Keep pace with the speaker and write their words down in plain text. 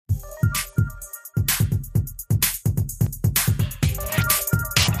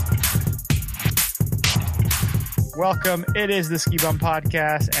Welcome. It is the Ski Bum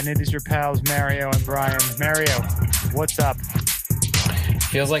Podcast, and it is your pals Mario and Brian. Mario, what's up?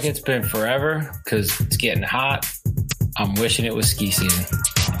 Feels like it's been forever because it's getting hot. I'm wishing it was ski season.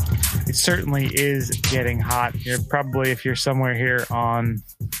 It certainly is getting hot. You're probably, if you're somewhere here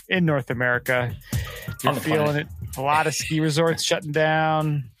in North America, you're feeling it. A lot of ski resorts shutting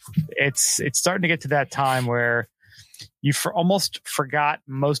down. It's starting to get to that time where you almost forgot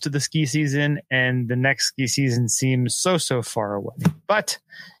most of the ski season, and the next ski season seems so far away. But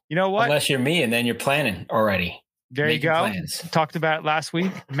you know what? Unless you're me, and then you're planning already. There you go. Plans. Talked about it last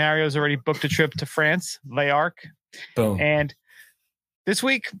week. Mario's already booked a trip to France, Les Arcs. Boom. And this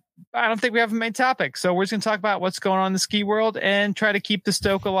week, I don't think we have a main topic. So we're just going to talk about what's going on in the ski world and try to keep the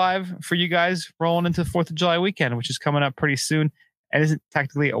stoke alive for you guys rolling into the 4th of July weekend, which is coming up pretty soon. And isn't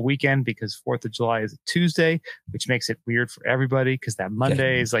technically a weekend because 4th of July is a Tuesday, which makes it weird for everybody because that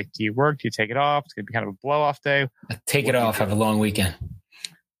Monday is like, do you work? Do you take it off? It's going to be kind of a blow off day. Take it off. Have a long weekend.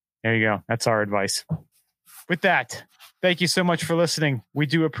 There you go. That's our advice. With that, thank you so much for listening. We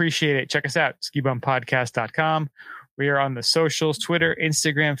do appreciate it. Check us out, skibumpodcast.com. We are on the socials, Twitter,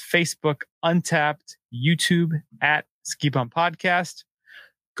 Instagram, Facebook, Untapped, YouTube at Ski Bum Podcast.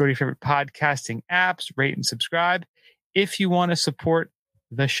 Go to your favorite podcasting apps, rate and subscribe. If you want to support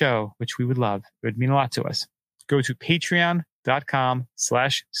the show, which we would love, it would mean a lot to us. Go to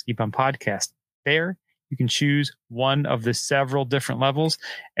patreon.com/Ski Bum Podcast. There, you can choose one of the several different levels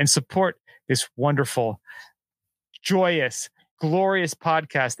and support this wonderful, joyous, glorious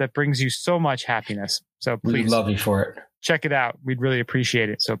podcast that brings you so much happiness. So please, we'd love you for it. Check it out. We'd really appreciate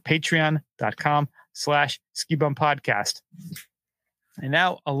it. So patreon.com/Ski Bum Podcast. And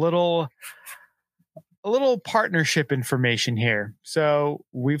now a little partnership information here. So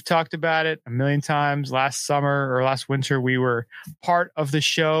we've talked about it a million times. Last summer or last winter, we were part of the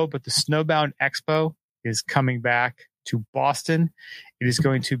show, but the Snowbound Expo is coming back to Boston. It is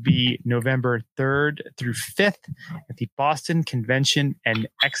going to be November 3rd through 5th at the Boston Convention and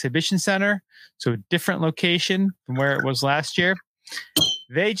Exhibition Center. So a different location from where it was last year.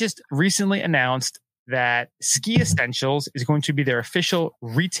 They just recently announced that Ski Essentials is going to be their official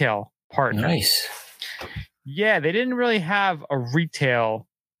retail partner. Nice. Yeah, they didn't really have a retail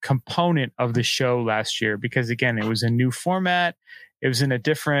component of the show last year because, again, it was a new format. It was in a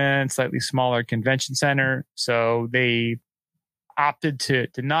different, slightly smaller convention center. So they opted to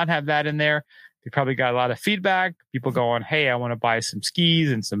not have that in there. They probably got a lot of feedback. People going, hey, I want to buy some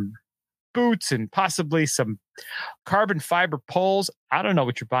skis and some boots and possibly some carbon fiber poles. I don't know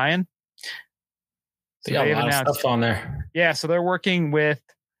what you're buying. So they got a lot of stuff on there. Yeah, so they're working with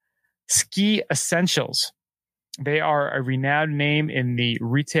Ski Essentials. They are a renowned name in the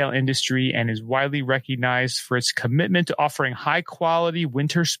retail industry and is widely recognized for its commitment to offering high-quality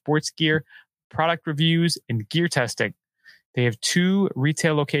winter sports gear, product reviews, and gear testing. They have 2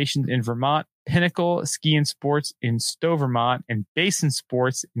 retail locations in Vermont, Pinnacle Ski and Sports in Stowe, Vermont, and Basin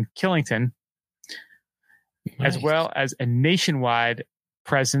Sports in Killington, Nice. as well as a nationwide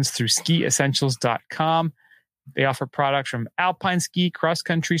presence through skiessentials.com. They offer products from alpine ski,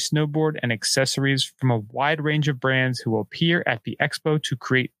 cross-country, snowboard, and accessories from a wide range of brands who will appear at the expo to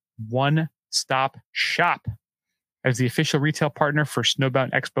create one-stop shop. As the official retail partner for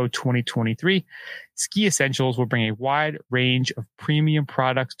Snowbound Expo 2023, Ski Essentials will bring a wide range of premium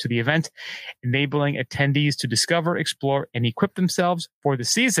products to the event, enabling attendees to discover, explore, and equip themselves for the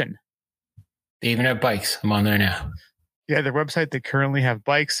season. They even have bikes. I'm on there now. Yeah, their website, they currently have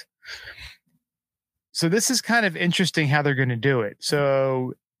bikes. So this is kind of interesting how they're going to do it.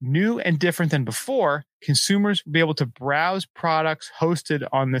 So new and different than before, consumers will be able to browse products hosted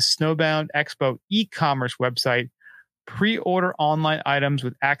on the Snowbound Expo e-commerce website, pre-order online items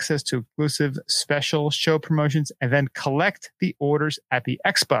with access to exclusive special show promotions, and then collect the orders at the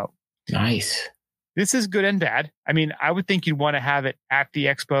expo. Nice. This is good and bad. I mean, I would think you'd want to have it at the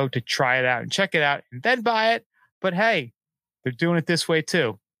expo to try it out and check it out and then buy it. But hey, they're doing it this way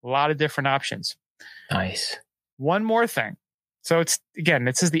too. A lot of different options. Nice. One more thing. So this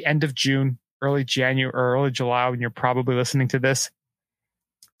is the end of June, early January, or early July when you're probably listening to this.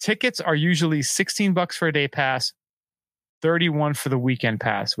 Tickets are usually $16 for a day pass, $31 for the weekend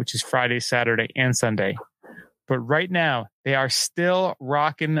pass, which is Friday, Saturday, and Sunday. But right now, they are still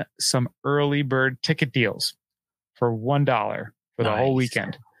rocking some early bird ticket deals for $1 for the whole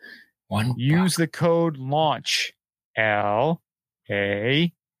weekend. Use the code LAUNCH, LAUNCH,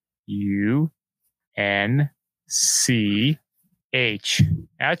 at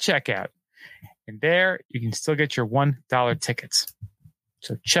checkout. And there you can still get your $1 tickets.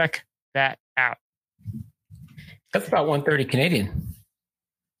 So check that out. That's about $130 Canadian.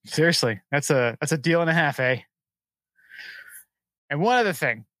 Seriously, that's a deal and a half, eh? And one other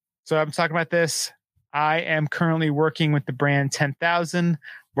thing. So I'm talking about this. I am currently working with the brand 10,000,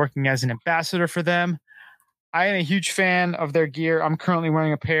 working as an ambassador for them. I am a huge fan of their gear. I'm currently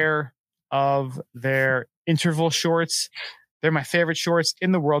wearing a pair of their interval shorts. They're my favorite shorts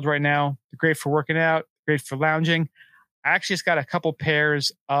in the world right now. They're great for working out, great for lounging. I actually just got a couple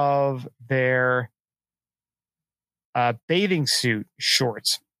pairs of their bathing suit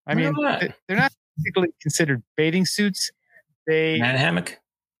shorts. I mean, they're not particularly considered bathing suits. Banana hammock?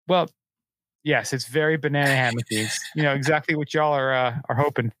 Well, yes, it's very banana hammocky. It's, exactly what y'all are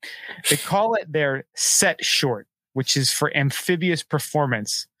hoping. They call it their set short, which is for amphibious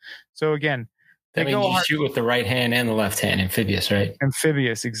performance. So again, that means you shoot with the right hand and the left hand. Amphibious, right?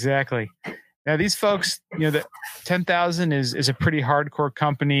 Amphibious, exactly. Now these folks, the 10,000 is a pretty hardcore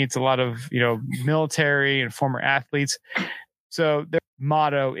company. It's a lot of military and former athletes. So their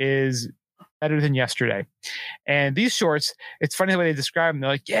motto is better than yesterday. And these shorts, it's funny the way they describe them. They're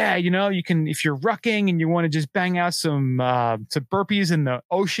like, yeah, you can, if you're rucking and you want to just bang out some burpees in the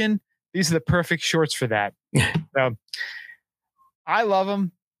ocean, these are the perfect shorts for that. So I love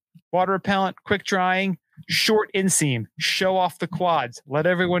them. Water repellent, quick drying, short inseam, show off the quads. Let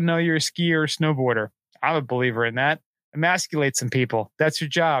everyone know you're a skier or snowboarder. I'm a believer in that. Emasculate some people. That's your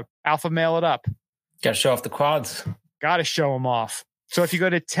job. Alpha male it up. Got to show off the quads. Got to show them off. So if you go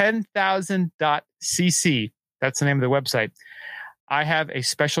to 10,000.cc, that's the name of the website, I have a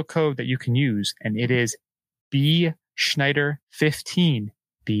special code that you can use, and it is B Schneider 15.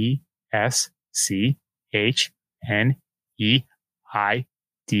 BSCHNEIDER15.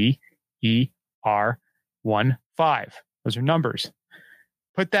 Those are numbers.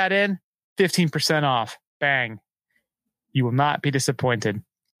 Put that in, 15% off. Bang. You will not be disappointed.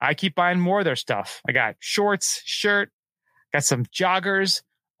 I keep buying more of their stuff. I got shorts, shirt, got some joggers.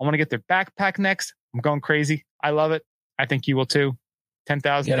 I want to get their backpack next. I'm going crazy. I love it. I think you will too.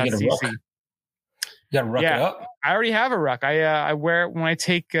 10,000.cc. You got to ruck it up. I already have a ruck. I wear it when I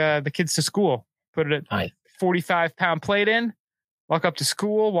take the kids to school. Put it at 45-pound plate in, walk up to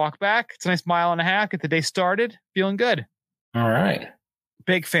school, walk back. It's a nice mile and a half. Get the day started. Feeling good. All right.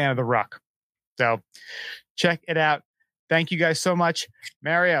 Big fan of the ruck. So check it out. Thank you guys so much.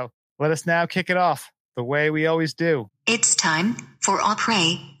 Mario, let us now kick it off the way we always do. It's time for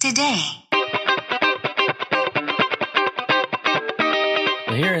Opry Today.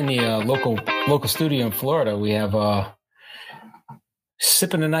 Here in the local studio in Florida, we have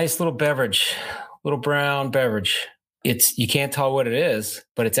sipping a nice little beverage, little brown beverage. You can't tell what it is,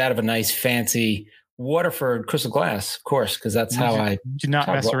 but it's out of a nice fancy Waterford crystal glass, of course, because that's how I do not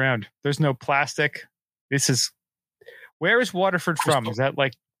mess around. There's no plastic. Where is Waterford from? Is that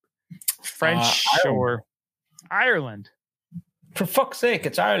like French or Ireland? For fuck's sake,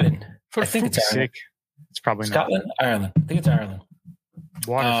 it's Ireland. I think it's Ireland. It's probably Scotland, not. Ireland. I think it's Ireland.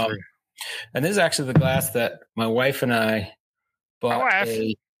 Waterford. And this is actually the glass that my wife and I bought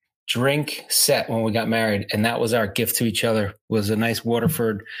a drink set when we got married, and that was our gift to each other. Was a nice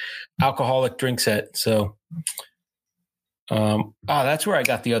Waterford alcoholic drink set. So, that's where I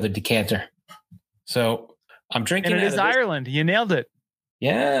got the other decanter. So I'm drinking. And it is Ireland. You nailed it.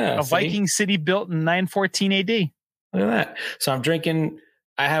 Yeah, a Viking city built in 914 AD. Look at that. So I'm drinking.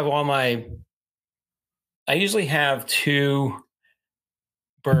 I usually have 2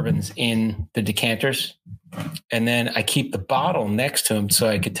 bourbons in the decanters, and then I keep the bottle next to them so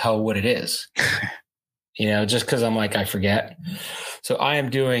I could tell what it is. Just because I'm like, I forget. So I am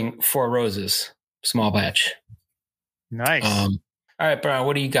doing 4 Roses, small batch. Nice. All right, Brian,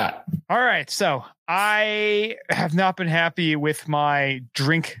 what do you got? All right. So I have not been happy with my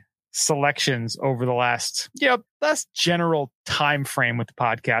drink selections over the last general time frame with the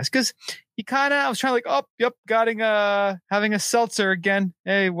podcast, because I was trying having a seltzer again.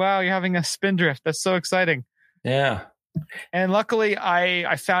 Hey, wow, you're having a Spindrift. That's so exciting. Yeah. And luckily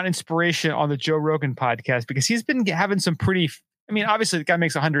I found inspiration on the Joe Rogan podcast, because he's been having some obviously the guy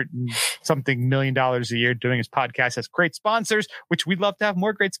makes $100-something million a year doing his podcast, has great sponsors, which we'd love to have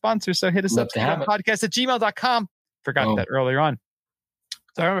more great sponsors. So hit us up at podcast@gmail.com. Forgot that earlier on.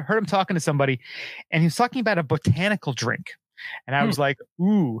 So I heard him talking to somebody, and he was talking about a botanical drink. And I was like,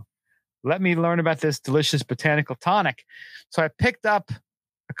 ooh, let me learn about this delicious botanical tonic. So I picked up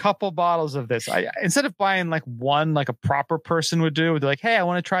a couple bottles of this. Instead of buying like one, like a proper person would do, they're like, hey, I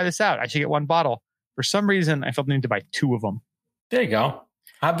want to try this out. I should get 1 bottle. For some reason, I felt the need to buy 2 of them. There you go.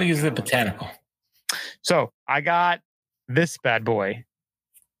 How big is the botanical? So I got this bad boy.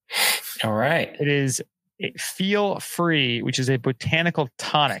 All right. It is Feel Free, which is a botanical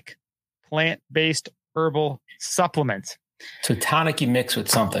tonic, plant-based herbal supplement. So tonic you mix with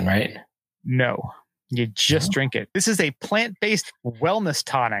something, right? No. You just drink it. This is a plant-based wellness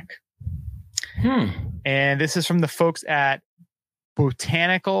tonic. And this is from the folks at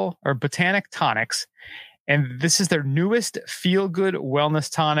Botanic Tonics. And this is their newest feel-good wellness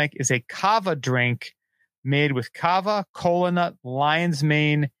tonic. Is a kava drink made with kava, kola nut, lion's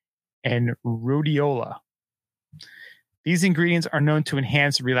mane, and rhodiola. These ingredients are known to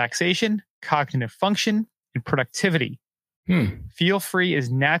enhance relaxation, cognitive function, and productivity. Feel Free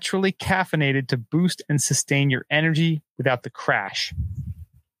is naturally caffeinated to boost and sustain your energy without the crash.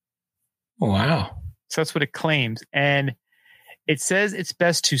 Wow. So that's what it claims. And it says it's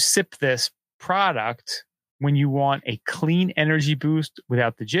best to sip this product when you want a clean energy boost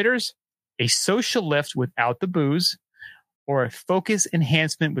without the jitters, a social lift without the booze, or a focus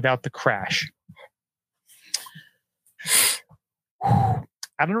enhancement without the crash. I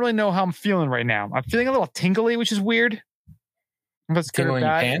don't really know how I'm feeling right now. I'm feeling a little tingly, which is weird. If it's good or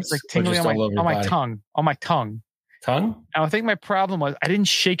bad, it's like tingly on my tongue. On my tongue. Tongue? And I think my problem was I didn't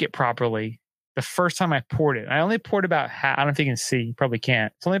shake it properly the first time I poured it. I only poured about half. I don't know if you can see. You probably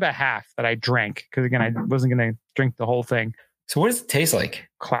can't. It's only about half that I drank because again, I wasn't going to drink the whole thing. So what does it taste like?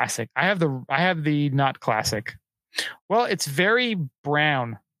 Classic. I have the not classic. Well, it's very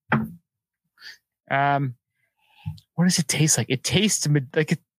brown. What does it taste like? It tastes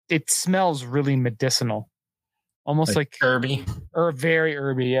like it smells really medicinal. Almost like herby. Or very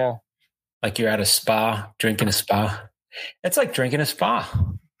herby, yeah. Like you're at a spa, drinking a spa. It's like drinking a spa.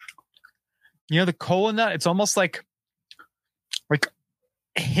 You know, the kola nut, it's almost like a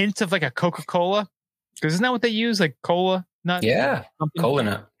hint of like a Coca-Cola. Because isn't that what they use? Like cola nut? Yeah. Kola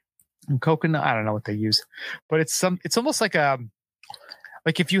nut. And coconut. I don't know what they use. But it's almost like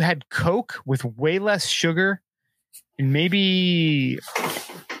if you had Coke with way less sugar and maybe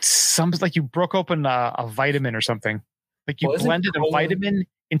like you broke open a vitamin or something. Like you blended a vitamin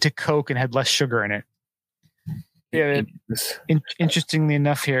into Coke and had less sugar in it. Yeah. Interestingly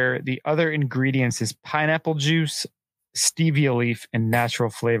enough here, the other ingredients is pineapple juice, stevia leaf, and natural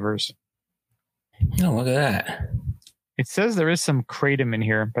flavors. Oh, look at that. It says there is some kratom in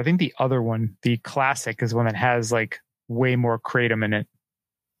here, but I think the other one, the classic, is one that has like way more kratom in it.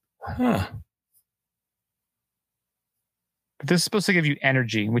 Huh. But this is supposed to give you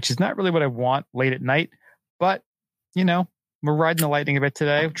energy, which is not really what I want late at night. But, you know, we're riding the lightning a bit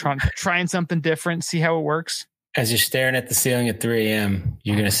today. Trying something different, see how it works. As you're staring at the ceiling at 3 a.m.,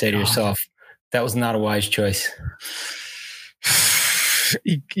 you're going to say to yourself, that was not a wise choice.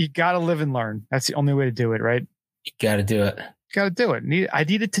 You got to live and learn. That's the only way to do it, right? You got to do it. Got to do it. I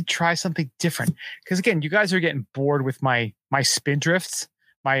needed to try something different. Because, again, you guys are getting bored with my spin drifts,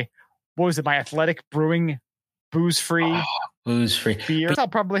 my athletic brewing booze-free beer. I'll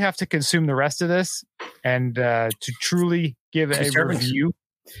probably have to consume the rest of this and to truly give a review.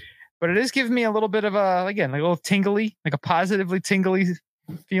 But it is giving me a little bit of a little tingly, like a positively tingly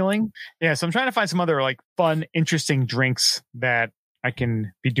feeling. Yeah, so I'm trying to find some other like fun, interesting drinks that I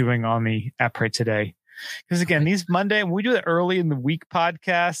can be doing on the Après today. Because again, these Monday, when we do the early in the week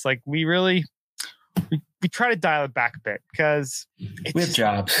podcast, like we try to dial it back a bit because we have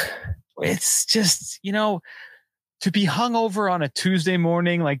jobs. It's just, you know, to be hungover on a Tuesday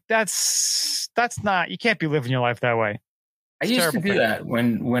morning, like that's not, you can't be living your life that way. I used to do that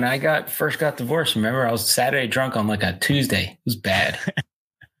when I first got divorced. Remember, I was Saturday drunk on like a Tuesday. It was bad.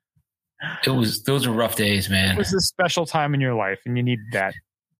 Those were rough days, man. It was a special time in your life and you needed that.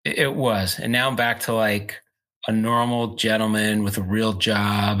 It was. And now I'm back to like a normal gentleman with a real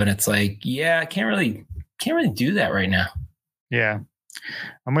job. And it's like, yeah, I can't really do that right now. Yeah,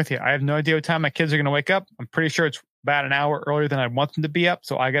 I'm with you. I have no idea what time my kids are going to wake up. I'm pretty sure it's about an hour earlier than I want them to be up.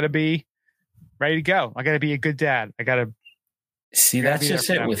 So I got to be ready to go. I got to be a good dad. I got to see. That's just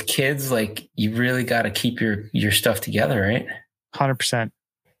it with kids. Like you really got to keep your stuff together, right? 100%.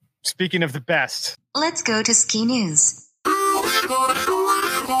 Speaking of the best, let's go to ski news.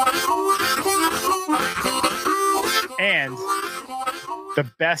 And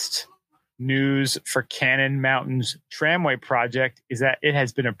the best news for Cannon Mountain's tramway project is that it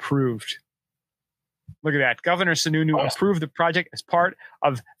has been approved. Look at that. Governor Sununu approved the project as part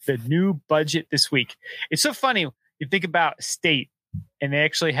of the new budget this week. It's so funny. You think about state and they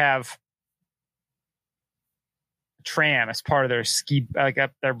actually have a tram as part of their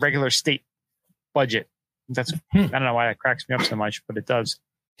their regular state budget. That's I don't know why that cracks me up so much, but it does.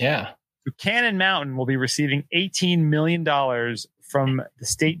 Yeah. So Cannon Mountain will be receiving $18 million from the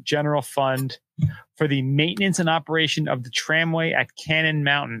state general fund for the maintenance and operation of the tramway at Cannon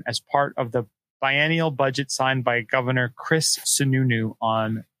Mountain as part of the biennial budget signed by Governor Chris Sununu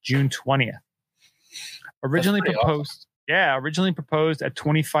on June 20th. Originally proposed, Yeah, originally proposed at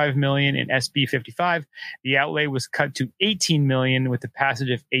 $25 million in SB 55, the outlay was cut to $18 million with the passage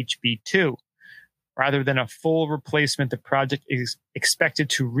of HB 2. Rather than a full replacement, the project is expected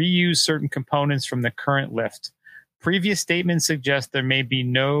to reuse certain components from the current lift. Previous statements suggest there may be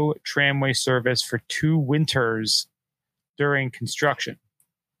no tramway service for 2 winters during construction.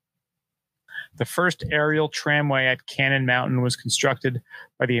 The first aerial tramway at Cannon Mountain was constructed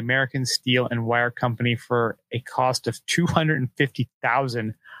by the American Steel and Wire Company for a cost of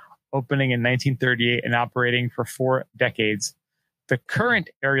 $250,000, opening in 1938 and operating for 4 decades. The current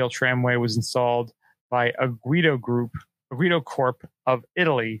aerial tramway was installed by Guido Corp of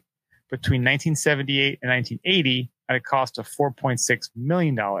Italy between 1978 and 1980 at a cost of $4.6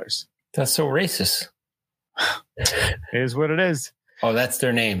 million. That's so racist. It is what it is. Oh, that's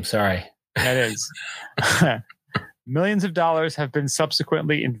their name. Sorry. That is. Millions of dollars have been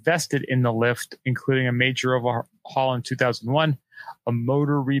subsequently invested in the lift, including a major overhaul in 2001, a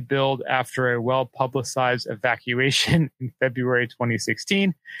motor rebuild after a well-publicized evacuation in February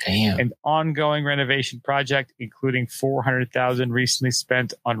 2016, an ongoing renovation project, including $400,000 recently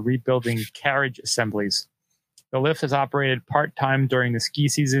spent on rebuilding carriage assemblies. The lift has operated part-time during the ski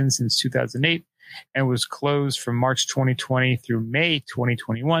season since 2008 and was closed from March 2020 through May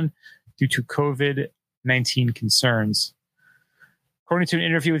 2021 due to COVID-19 concerns. According to an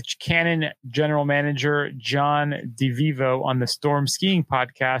interview with Cannon General Manager John DeVivo on the Storm Skiing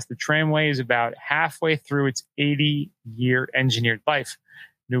podcast, the tramway is about halfway through its 80-year engineered life.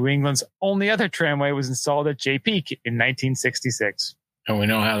 New England's only other tramway was installed at Jay Peak in 1966. And we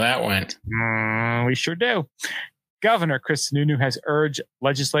know how that went. We sure do. Governor Chris Sununu has urged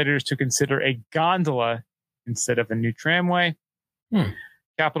legislators to consider a gondola instead of a new tramway.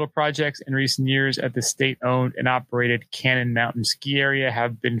 Capital projects in recent years at the state-owned and operated Cannon Mountain ski area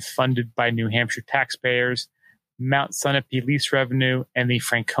have been funded by New Hampshire taxpayers, Mount Sunapee lease revenue, and the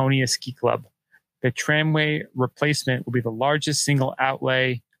Franconia Ski Club. The tramway replacement will be the largest single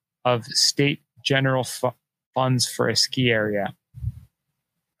outlay of state general funds for a ski area.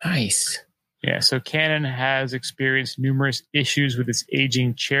 Nice. Yeah, so Cannon has experienced numerous issues with its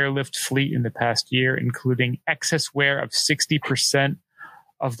aging chairlift fleet in the past year, including excess wear of 60%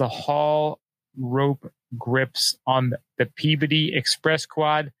 of the haul rope grips on the Peabody Express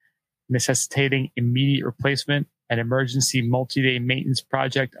quad, necessitating immediate replacement, an emergency multi-day maintenance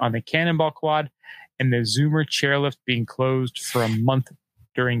project on the Cannonball quad, and the Zoomer chairlift being closed for a month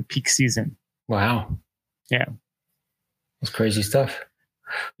during peak season. Wow. Yeah. That's crazy stuff.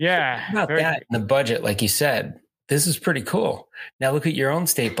 Yeah. About that in the budget, like you said, this is pretty cool. Now look at your own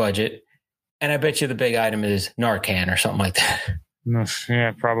state budget, and I bet you the big item is Narcan or something like that.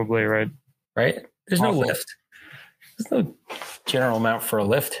 Yeah, probably, right? Right? There's no lift. There's no general amount for a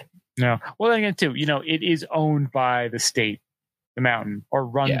lift. No. Well, then again, too, it is owned by the state, the mountain, or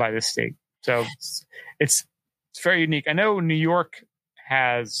run by the state. So it's very unique. I know New York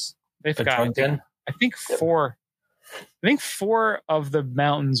they've got, I think four of the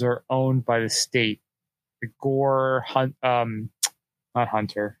mountains are owned by the state. The Gore, not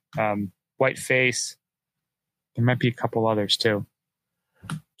Hunter, Whiteface. There might be a couple others too.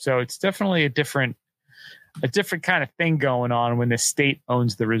 So it's definitely a different kind of thing going on when the state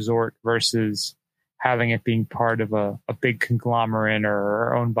owns the resort versus having it being part of a big conglomerate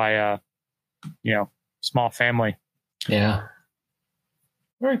or owned by a small family. Yeah.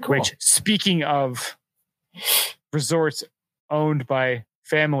 Very cool. Which, speaking of resorts owned by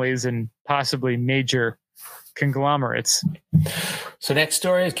families and possibly major conglomerates. So next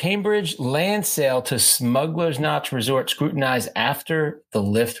story is Cambridge land sale to Smuggler's Notch Resort scrutinized after the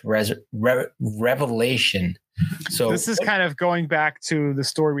lift revelation. So this is kind of going back to the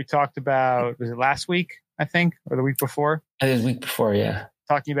story we talked about. Was it last week, I think, or the week before? It was the week before, yeah.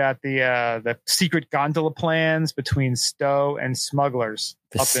 Talking about the secret gondola plans between Stowe and Smugglers.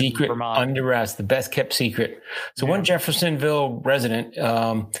 The secret under arrest, the best kept secret. So one Jeffersonville resident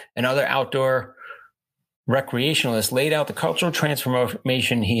and other outdoor recreationalist laid out the cultural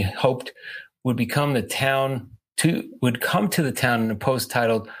transformation he hoped would come to the town in a post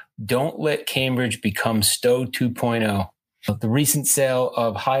titled "Don't Let Cambridge Become Stowe 2.0." The recent sale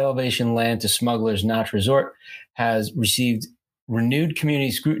of high elevation land to Smuggler's Notch Resort has received renewed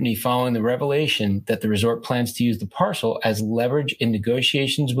community scrutiny following the revelation that the resort plans to use the parcel as leverage in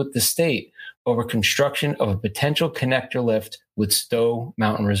negotiations with the state over construction of a potential connector lift with Stowe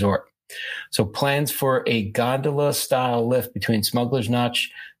Mountain Resort. So plans for a gondola-style lift between Smuggler's Notch,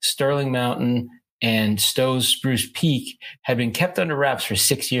 Sterling Mountain, and Stowe's Spruce Peak had been kept under wraps for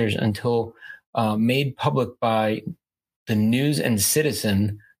 6 years until made public by the News and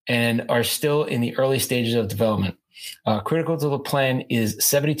Citizen and are still in the early stages of development. Critical to the plan is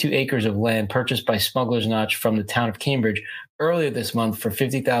 72 acres of land purchased by Smuggler's Notch from the town of Cambridge earlier this month for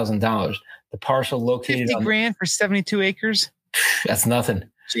 $50,000. The parcel located 50 grand for 72 acres? That's nothing.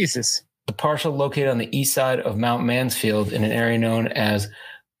 Jesus. The parcel located on the east side of Mount Mansfield in an area known as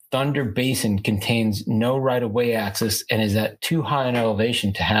Thunder Basin contains no right-of-way access and is at too high an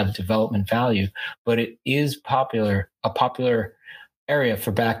elevation to have development value, but it is a popular area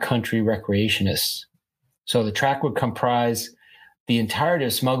for backcountry recreationists. So the tract would comprise the entirety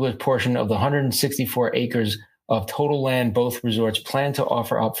of Smuggler's portion of the 164 acres of total land both resorts plan to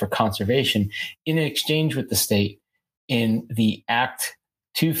offer up for conservation in exchange with the state in the Act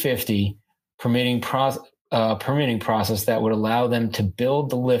 250 permitting process that would allow them to build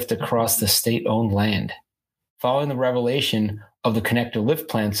the lift across the state-owned land. Following the revelation of the connector lift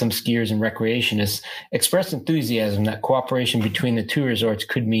plan, some skiers and recreationists expressed enthusiasm that cooperation between the two resorts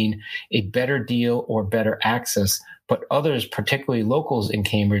could mean a better deal or better access, but others, particularly locals in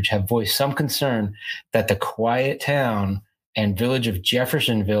Cambridge, have voiced some concern that the quiet town and village of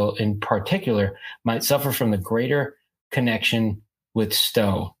Jeffersonville in particular might suffer from the greater connection with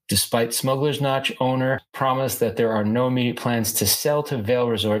Stowe. Despite Smuggler's Notch owner promise that there are no immediate plans to sell to Vail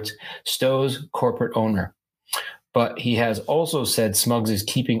Resorts, Stowe's corporate owner. But he has also said Smugs is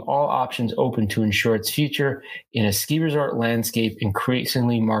keeping all options open to ensure its future in a ski resort landscape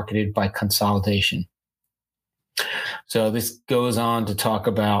increasingly marketed by consolidation. So this goes on to talk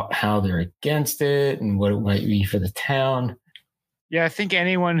about how they're against it and what it might be for the town. Yeah, I think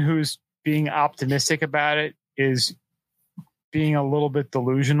anyone who's being optimistic about it is being a little bit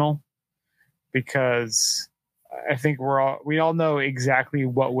delusional, because I think we all know exactly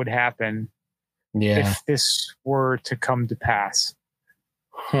what would happen if this were to come to pass.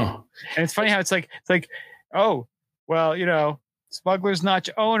 And it's funny how it's like, oh, well, Smuggler's Notch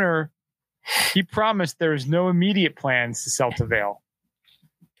owner, he promised there's no immediate plans to sell to Vail.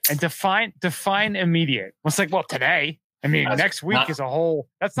 And define immediate. It's like, well, today. I mean, next week is a whole.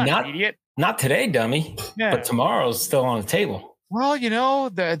 That's not immediate. Not today, dummy. Yeah. But tomorrow's still on the table. Well,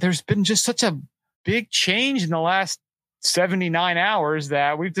 there's been just such a big change in the last 79 hours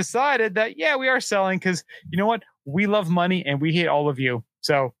that we've decided that, yeah, we are selling because, you know what? We love money and we hate all of you.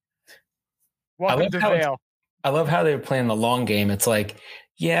 So welcome to Vail. I love how they were playing the long game. It's like,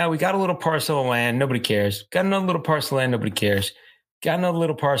 yeah, we got a little parcel of land. Nobody cares. Got another little parcel of land. Nobody cares. Got another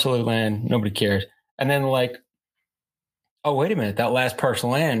little parcel of land. Nobody cares. And then like, oh, wait a minute. That last parcel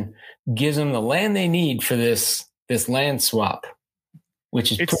of land gives them the land they need for this land swap,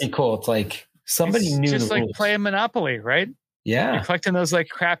 which is pretty cool. It's like somebody knew just the like rules. Playing Monopoly, right? Yeah. You're collecting those like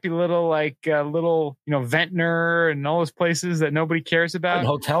crappy little Ventnor and all those places that nobody cares about. And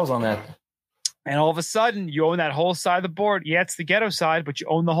hotels on that. And all of a sudden you own that whole side of the board. Yeah, it's the ghetto side, but you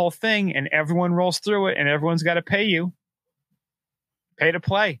own the whole thing and everyone rolls through it and everyone's got to pay you. Pay to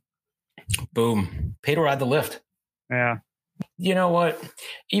play. Boom. Pay to ride the lift. Yeah. You know what?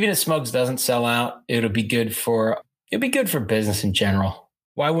 Even if Smugs doesn't sell out, it'll be good for business in general.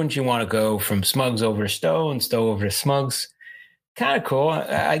 Why wouldn't you want to go from Smugs over to Stowe and Stowe over to Smugs? Kind of cool.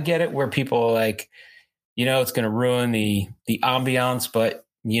 I get it where people are like, it's going to ruin the ambiance, but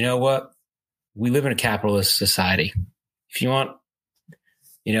you know what? We live in a capitalist society. If you want,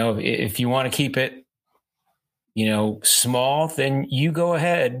 if you want to keep it, small, then you go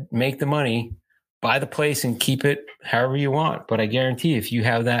ahead, make the money, buy the place and keep it however you want. But I guarantee if you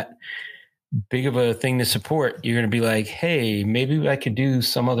have that big of a thing to support, you're going to be like, hey, maybe I could do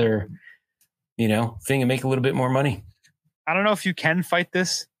some other, thing and make a little bit more money. I don't know if you can fight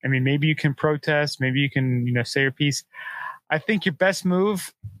this. I mean, maybe you can protest, maybe you can, say your piece. I think your best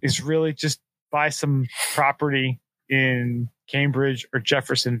move is really just buy some property in Cambridge or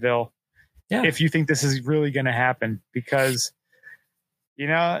Jeffersonville. Yeah. If you think this is really going to happen, because,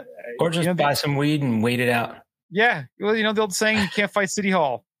 or just buy some weed and wait it out. Yeah. Well, the old saying, you can't fight City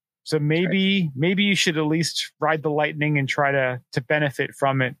Hall. So maybe you should at least ride the lightning and try to benefit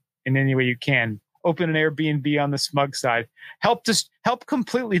from it in any way you can. Open an Airbnb on the Smug side. Help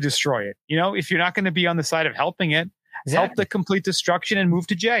completely destroy it. If you're not going to be on the side of helping it, help the complete destruction and move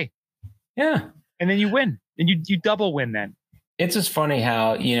to J. Yeah. And then you win. And you double win then. It's just funny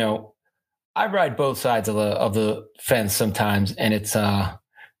how, I ride both sides of the fence sometimes. And it's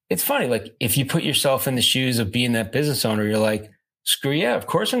funny. Like if you put yourself in the shoes of being that business owner, you're like, screw yeah, of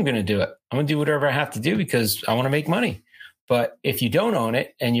course I'm going to do it. I'm going to do whatever I have to do because I want to make money. But if you don't own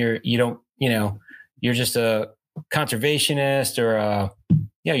it and you're just a conservationist or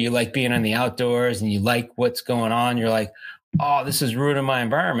you like being in the outdoors and you like what's going on, you're like, oh, this is ruining my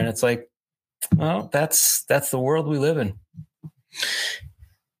environment. It's like, well, that's the world we live in.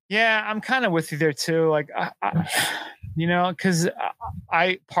 Yeah, I'm kind of with you there too. Like, because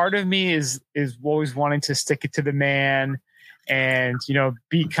I part of me is always wanting to stick it to the man, and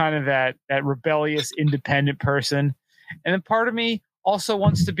be kind of that rebellious, independent person, and then part of me also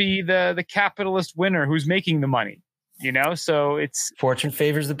wants to be the capitalist winner who's making the money. So it's fortune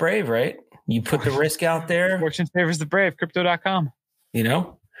favors the brave, right? You put the risk out there. Fortune favors the brave. Crypto.com. Yeah.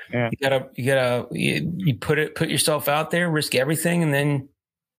 You put yourself out there, risk everything, and then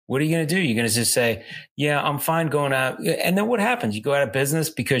what are you going to do? You're going to just say, yeah, I'm fine going out. And then what happens? You go out of business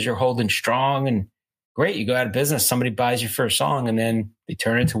because you're holding strong, and great. You go out of business. Somebody buys your first song, and then they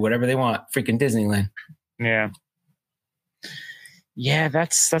turn it into whatever they want. Freaking Disneyland. Yeah. Yeah,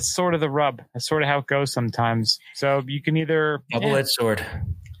 that's sort of the rub. That's sort of how it goes sometimes. So you can either double-edged sword.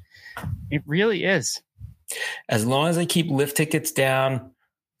 It really is. As long as they keep lift tickets down,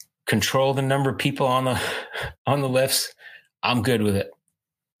 control the number of people on the lifts, I'm good with it.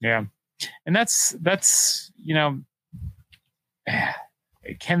 Yeah. And that's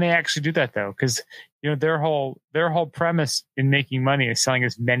can they actually do that though? Because their whole premise in making money is selling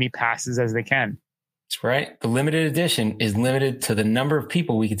as many passes as they can. That's right. The limited edition is limited to the number of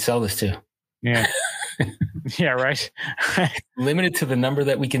people we could sell this to. Yeah. Yeah, right. Limited to the number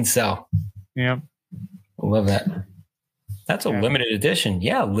that we can sell. Yeah. I love that. That's a limited edition.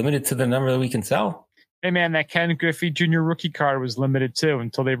 Yeah, limited to the number that we can sell. Hey, man, that Ken Griffey Jr. rookie card was limited too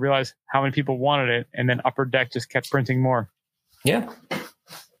until they realized how many people wanted it, and then Upper Deck just kept printing more. Yeah.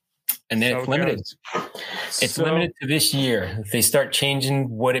 And then it's limited. It's limited to this year. If they start changing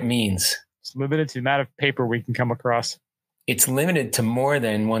what it means. It's limited to the amount of paper we can come across. It's limited to more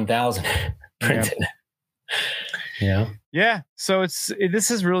than 1,000 printed. Yeah. Yeah. So this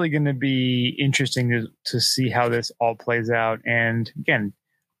is really going to be interesting to see how this all plays out. And again,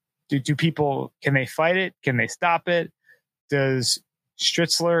 do people, can they fight it? Can they stop it? Does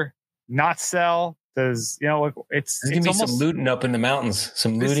Stritzler not sell? Does, there's going to be almost some looting up in the mountains,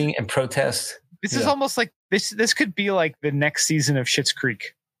 some looting and protest. This is almost like this could be like the next season of Schitt's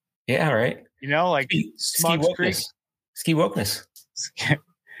Creek. Yeah. Right. Like Smugs Creek. Ski wokeness.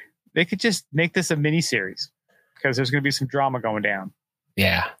 They could just make this a mini series because there's going to be some drama going down.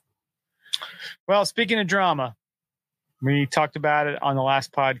 Yeah. Well, speaking of drama, we talked about it on the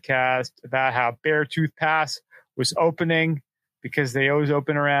last podcast about how Beartooth Pass was opening because they always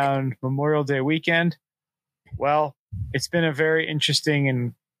open around Memorial Day weekend. Well, it's been a very interesting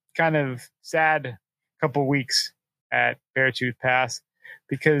and kind of sad couple weeks at Beartooth Pass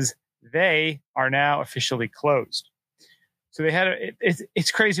because they are now officially closed. So they had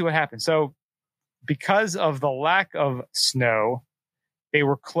it's crazy what happened. So because of the lack of snow, they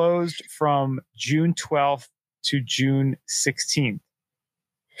were closed from June 12th to June 16th.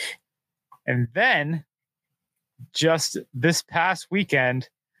 And then just this past weekend,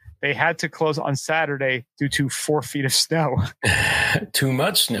 they had to close on Saturday due to 4 feet of snow. Too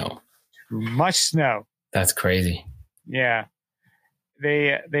much snow. Too much snow. That's crazy. Yeah.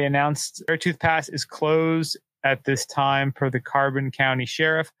 They announced Beartooth Pass is closed at this time per the Carbon County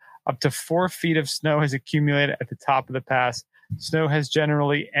Sheriff. Up to 4 feet of snow has accumulated at the top of the pass. Snow has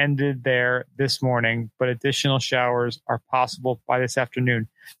generally ended there this morning, but additional showers are possible by this afternoon.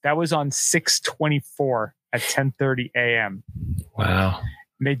 That was on 6/24 at 10:30 a.m. Wow.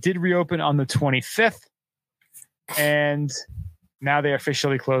 And they did reopen on the 25th, and now they're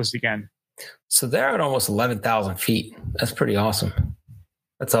officially closed again. So they're at almost 11,000 feet. That's pretty awesome.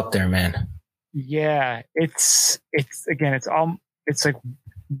 That's up there, man. Yeah, it's like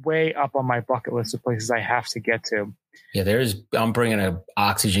way up on my bucket list of places I have to get to. Yeah, I'm bringing an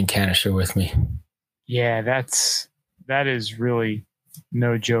oxygen canister with me. Yeah, that is really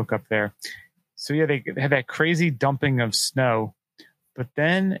no joke up there. So yeah, they had that crazy dumping of snow, but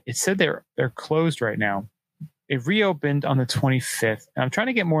then it said they're closed right now. It reopened on the 25th. And I'm trying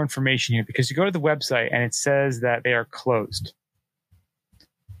to get more information here because you go to the website and it says that they are closed.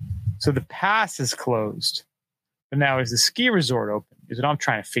 So the pass is closed. But now is the ski resort open? Is what I'm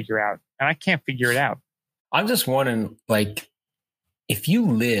trying to figure out. And I can't figure it out. I'm just wondering, like, if you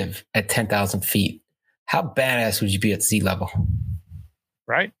live at 10,000 feet, how badass would you be at sea level?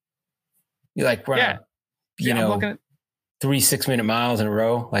 Right? You like run, 3 6-minute miles in a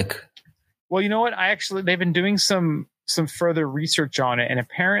row. Like, well, you know what? They've been doing some further research on it. And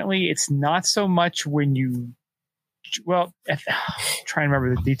apparently it's not so much when you, well, I'm trying to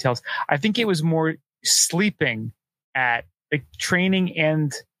remember the details. I think it was more sleeping at like training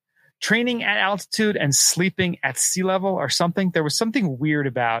at altitude and sleeping at sea level or something. There was something weird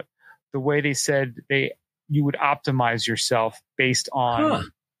about the way they said you would optimize yourself based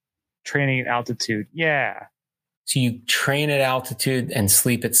on training at altitude. Yeah. So you train at altitude and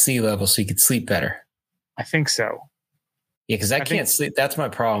sleep at sea level so you could sleep better. I think so. Yeah, because I can't sleep. That's my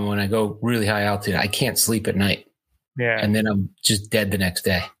problem when I go really high altitude. I can't sleep at night. Yeah. And then I'm just dead the next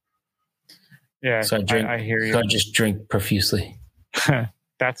day. Yeah. So I hear you. So I just drink profusely.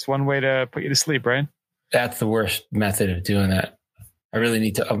 That's one way to put you to sleep, right? That's the worst method of doing that. I really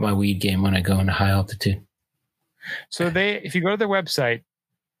need to up my weed game when I go into high altitude. So if you go to their website,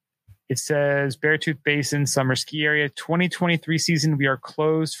 it says Beartooth Basin Summer Ski Area 2023 season. We are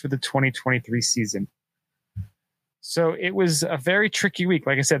closed for the 2023 season. So it was a very tricky week.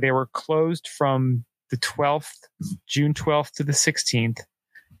 Like I said, they were closed from the 12th, June 12th to the 16th.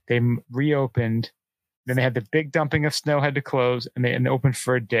 They reopened. Then they had the big dumping of snow, had to close, and they opened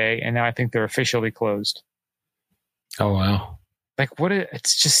for a day. And now I think they're officially closed. Oh, wow. Like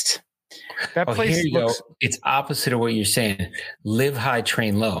it's just that place. Here you go. It's opposite of what you're saying. Live high,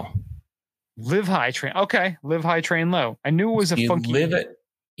 train low. Live high, train. Okay. Live high, train low. I knew it was a funky.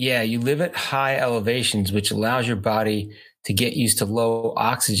 You live at high elevations, which allows your body to get used to low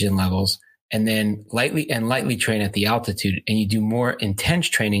oxygen levels, and then lightly train at the altitude. And you do more intense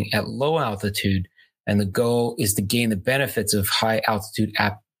training at low altitude. And the goal is to gain the benefits of high altitude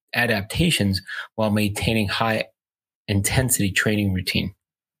adaptations while maintaining high intensity training routine.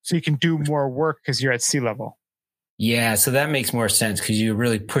 So you can do more work because you're at sea level. Yeah. So that makes more sense because you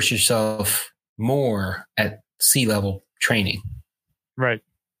really push yourself more at sea level training. Right.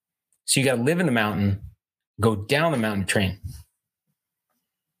 So you got to live in the mountain, go down the mountain, train.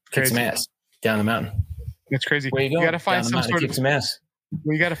 Kick some ass down the mountain. That's crazy. Where you go? You got to find some sort of ass.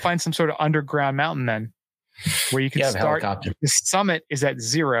 Well, you got to find some sort of underground mountain then, where you can start. The summit is at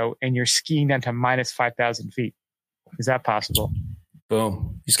 0, and you're skiing down to minus 5,000 feet. Is that possible?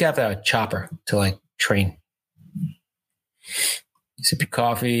 Boom! You just got to have a chopper to train. Sip your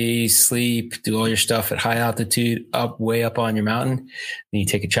coffee, sleep, do all your stuff at high altitude, way up on your mountain. Then you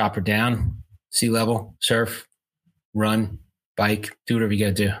take a chopper down, sea level, surf, run, bike, do whatever you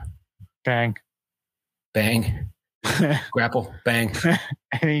got to do. Bang. Grapple, bang.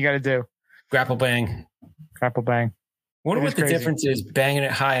 Anything you got to do. Grapple, bang. Grapple, bang. Wonder what the difference is banging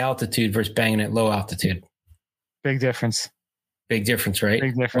at high altitude versus banging at low altitude. Big difference. Big difference, right?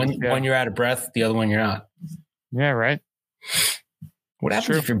 Big difference. One you're out of breath, the other one you're not. Yeah, right. What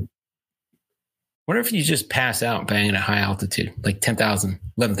happens if you're... What if you just pass out banging at high altitude, like 10,000,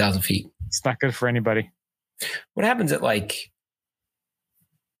 11,000 feet? It's not good for anybody. What happens at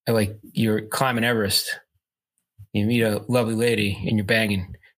you're climbing Everest? You meet a lovely lady and you're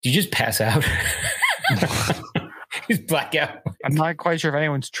banging. Do you just pass out? He's black out. I'm not quite sure if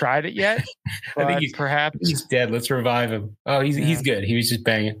anyone's tried it yet. I think perhaps he's dead. Let's revive him. Oh, he's good. He was just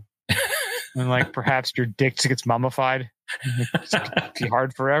banging. And perhaps your dick just gets mummified. It's be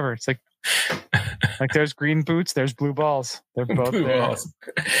hard forever. It's like there's green boots, there's blue balls. They're both blue there. Balls.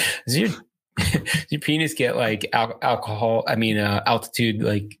 Does your penis get alcohol? I mean,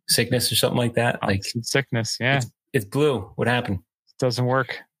 altitude sickness or something like that? Altitude sickness. Yeah. It's blue. What happened? It doesn't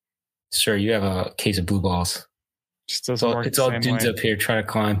work. Sir, you have a case of blue balls. Just doesn't work. It's all dudes up here trying to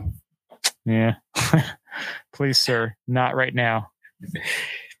climb. Yeah. Please, sir, not right now.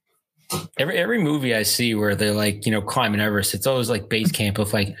 Every movie I see where they're climbing Everest, it's always base camp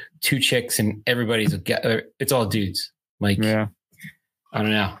with 2 chicks and everybody's it's all dudes. Yeah. I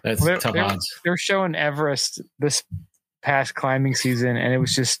don't know. That's tough odds. They're showing Everest this past climbing season, and it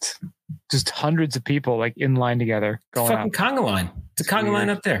was just hundreds of people in line together going fucking conga line. It's a conga line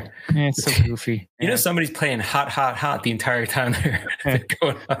up there. Yeah, it's so goofy. You know, somebody's playing hot the entire time they're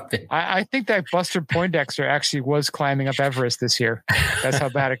going up there. I think that Buster Poindexter actually was climbing up Everest this year. That's how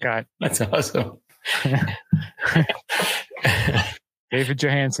bad it got. That's awesome. David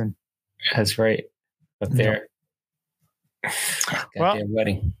Johansen. That's right. Up there. Goddamn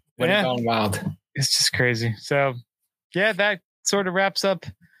wedding. Wedding gone wild. It's just crazy. So, yeah, that sort of wraps up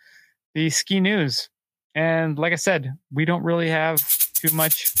the ski news. And like I said, we don't really have too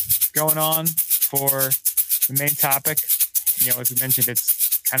much going on for the main topic. As we mentioned,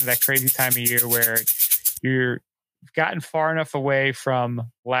 it's kind of that crazy time of year where you've gotten far enough away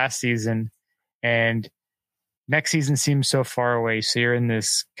from last season and next season seems so far away. So you're in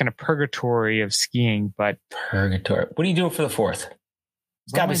this kind of purgatory of skiing, but purgatory. What are you doing for the 4th?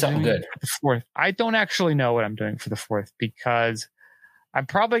 It's got to be something good. For the 4th. I don't actually know what I'm doing for the 4th because I'm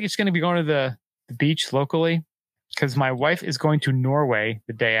probably just going to be going to the beach locally because my wife is going to Norway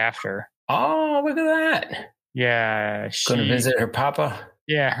the day after. Oh, look at that. Yeah. Going to visit her papa?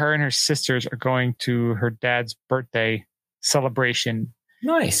 Yeah, her and her sisters are going to her dad's birthday celebration.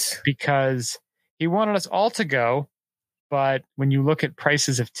 Nice. Because he wanted us all to go, But when you look at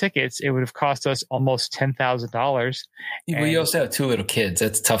prices of tickets, it would have cost us almost $10,000. Well, you also have 2 little kids.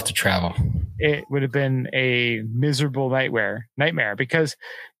 That's tough to travel. It would have been a miserable nightmare because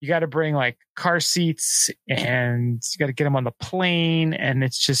you got to bring like car seats and you got to get them on the plane. And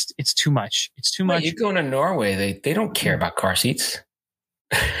it's too much. It's too much. You're going to Norway. They don't care about car seats.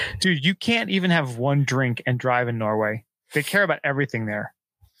 Dude, you can't even have one drink and drive in Norway. They care about everything there.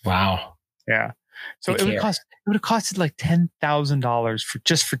 Wow. Yeah. So it would have costed like $10,000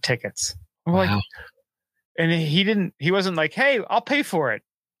 for tickets. We're wow. Like, and he wasn't like, hey, I'll pay for it.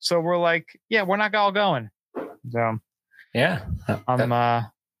 So we're like, yeah, we're not all going. So yeah,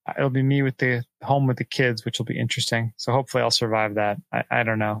 it'll be me with the home with the kids, which will be interesting. So hopefully I'll survive that. I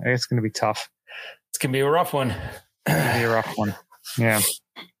don't know. It's going to be tough. It's going to be a rough one. Yeah.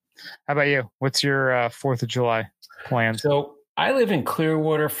 How about you? What's your 4th of July plan? So I live in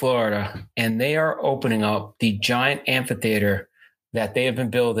Clearwater, Florida, and they are opening up the giant amphitheater that they have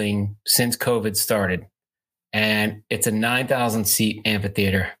been building since COVID started. And it's a 9,000 seat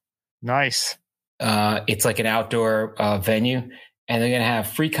amphitheater. Nice. It's like an outdoor venue, and they're going to have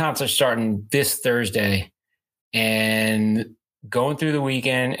free concerts starting this Thursday and going through the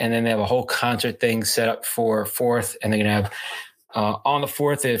weekend. And then they have a whole concert thing set up for 4th. And they're going to have on the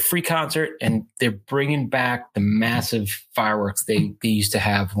 4th, a free concert, and they're bringing back the massive fireworks they used to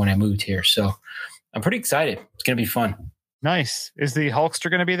have when I moved here. So I'm pretty excited. It's going to be fun. Nice. Is the Hulkster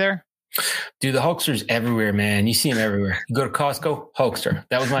going to be there? Dude, the Hulkster's everywhere, man. You see him everywhere. You go to Costco, Hulkster.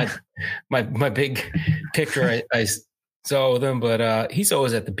 That was my big picture I saw with him, but he's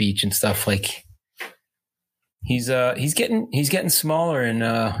always at the beach and stuff. Like he's getting smaller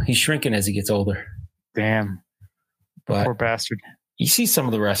and he's shrinking as he gets older. Damn. But poor bastard. You see some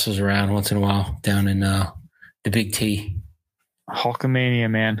of the wrestlers around once in a while down in the Big T. Hulkamania,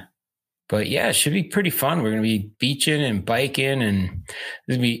 man. But yeah, it should be pretty fun. We're going to be beaching and biking, and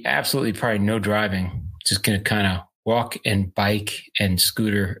there's going to be absolutely probably no driving. Just going to kind of walk and bike and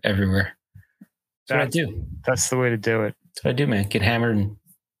scooter everywhere. That's what I do. That's the way to do it. That's what I do, man. Get hammered and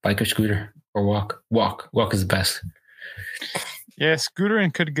bike or scooter or walk. Walk is the best. Yeah,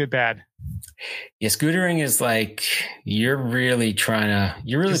 scootering could get bad. Yeah, scootering is like you're really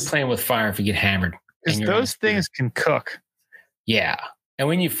playing with fire if you get hammered. Because those things can cook. Yeah. And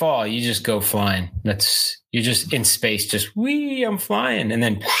when you fall, you just go flying. You're just in space, just I'm flying. And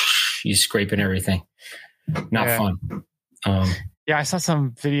then whoosh, you're scraping everything. Not fun. Yeah, I saw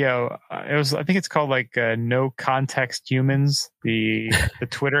some video. I think it's called like No Context Humans, the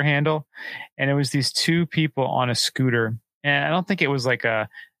Twitter handle. And it was these 2 people on a scooter. And I don't think it was like a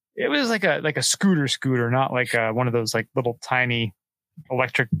scooter, not like one of those like little tiny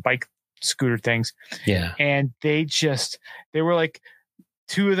electric bike scooter things. Yeah. And they were like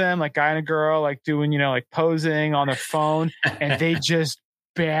 2 of them, like guy and a girl, like doing, like posing on their phone, and they just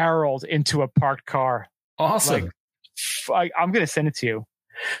barreled into a parked car. Awesome. Like, I'm going to send it to you.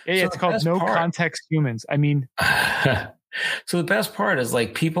 Yeah, it's called No Context Humans. I mean, so the best part is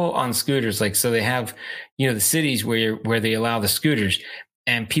like people on scooters, like, so they have, the cities where they allow the scooters,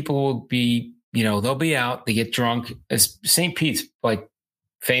 and people will be, they'll be out, they get drunk. St. Pete's like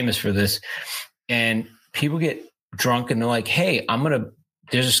famous for this. And people get drunk and they're like, hey,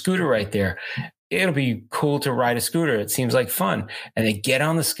 there's a scooter right there. It'll be cool to ride a scooter. It seems like fun. And they get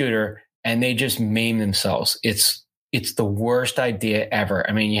on the scooter and they just maim themselves. It's the worst idea ever.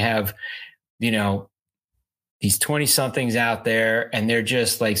 I mean, you have, these 20 somethings out there and they're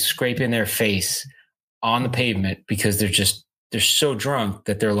just like scraping their face on the pavement because they're so drunk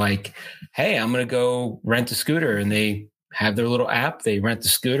that they're like, hey, I'm going to go rent a scooter. And they have their little app. They rent the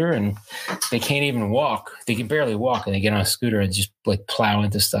scooter and they can't even walk. They can barely walk, and they get on a scooter and just like plow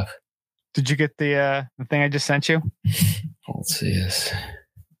into stuff. Did you get the thing I just sent you? Let's see this.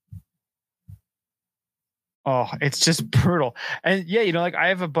 Oh, it's just brutal. And yeah, like I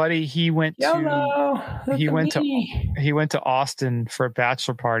have a buddy, he went to Austin for a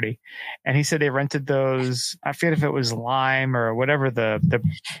bachelor party, and he said they rented those. I forget if it was Lime or whatever the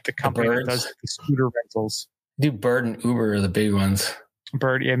company that does the scooter rentals. Do Bird and Uber are the big ones.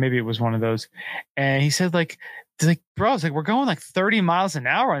 Bird, yeah, maybe it was one of those. And he said bro, it's like we're going like 30 miles an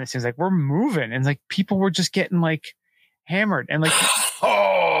hour on this. He's like, we're moving, and like people were just getting like hammered and like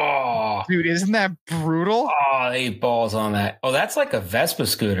dude, isn't that brutal? Oh, they eat balls on that. Oh, that's like a Vespa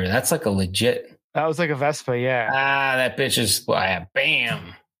scooter. That's like a legit. That was like a Vespa, yeah. That bitch is bam.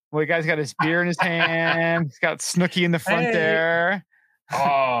 Well, the guy's got his beer in his hand. He's got Snooki in the front there.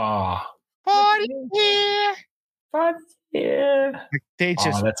 Oh, party here. Party Yeah. Like, they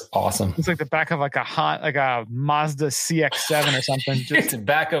just, that's awesome. it's like the back of like a Mazda CX-7 or something. It's Just the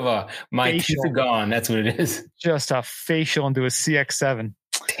back of a my teeth are gone. That's what it is. just a facial into a CX-7.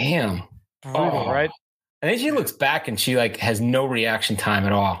 Damn. Brutal, right? And then she looks back and she like has no reaction time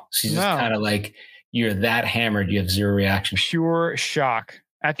at all. She's just kind of like, you're that hammered, you have zero reaction. Pure shock.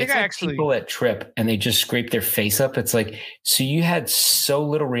 I think it's like people that trip and they just scrape their face up. It's like, so you had so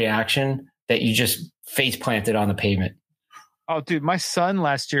little reaction that you just face planted on the pavement. Oh, dude, my son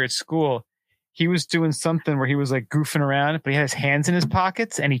last year at school, he was doing something where he was like goofing around, but he had his hands in his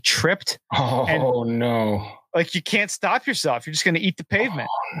pockets and he tripped. Oh, no. Like, you can't stop yourself. You're just going to eat the pavement.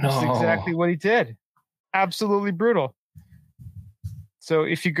 No. That's exactly what he did. Absolutely brutal. So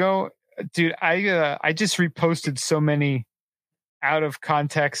if you go, dude, I just reposted so many out of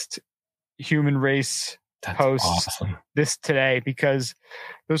context human race posts this today because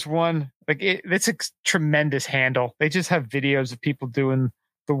there's one like it's a tremendous handle. They just have videos of people doing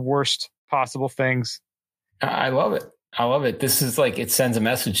the worst possible things. I love it. I love it. This is like, it sends a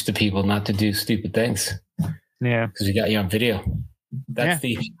message to people not to do stupid things. Yeah. Because we got you on video. That's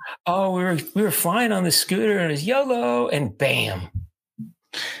we were flying on the scooter and it was YOLO and bam.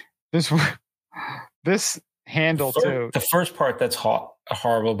 This handle too. The first part that's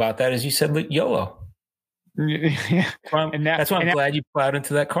horrible about that is you said YOLO. Yeah. That's why I'm glad you plowed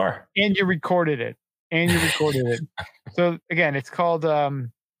into that car. And you recorded it. So again, it's called the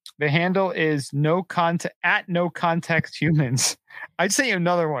handle is no context humans. I'd say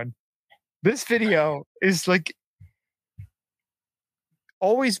another one. This video is like,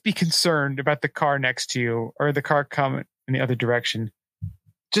 always be concerned about the car next to you or the car coming in the other direction.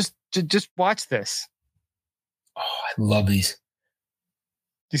 Just watch this. Oh, I love these.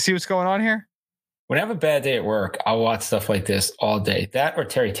 Do you see what's going on here? When I have a bad day at work, I'll watch stuff like this all day. That or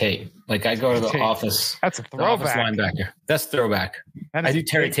Terry Tate. Like I go to the office. That's a throwback. Office linebacker. That's throwback. I do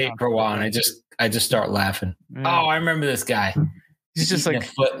Terry Tate for a while, and I just start laughing. Yeah. Oh, I remember this guy. He's just like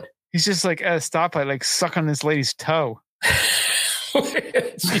at a stoplight, like sucking this lady's toe.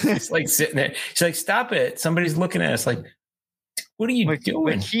 She's just like sitting there. She's like, "Stop it! Somebody's looking at us." Like, what are you doing?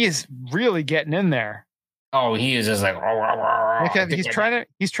 Like he is really getting in there. Oh, he is just like he's trying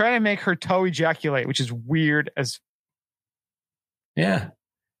to make her toe ejaculate, which is weird as. Yeah.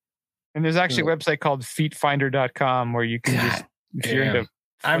 And there's actually a website called feetfinder.com where you can if you're into.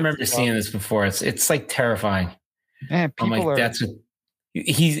 I remember seeing this before. It's like terrifying. Man, people that's what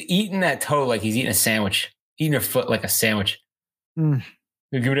he's eating that toe like he's eating a sandwich, eating her foot like a sandwich. Give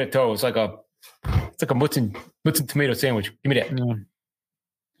me that toe. It's like a mutton tomato sandwich. Give me that. Yeah.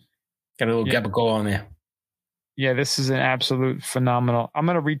 Got a little gabagool on there. Yeah, this is an absolute phenomenal. I'm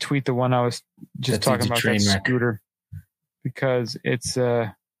gonna retweet the one I was just talking about, that scooter, because it's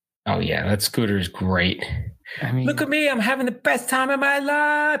oh yeah, that scooter is great. I mean, look at me, I'm having the best time of my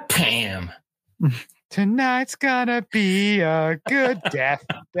life. Bam. Tonight's gonna be a good death.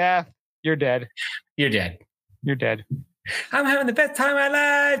 You're dead. You're dead. You're dead. I'm having the best time of my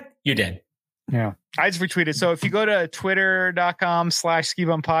life. You're dead. Yeah. I just retweeted. So if you go to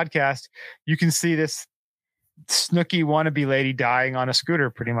twitter.com/skibum podcast, you can see this Snooki wannabe lady dying on a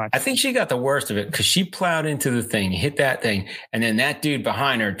scooter pretty much. I think she got the worst of it because she plowed into the thing, hit that thing, and then that dude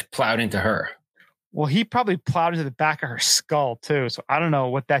behind her plowed into her. Well, he probably plowed into the back of her skull too. So I don't know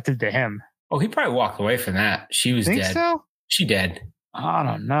what that did to him. Oh, he probably walked away from that. She was dead. So? She dead. I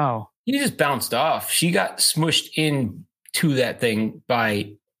don't know. He just bounced off. She got smushed into that thing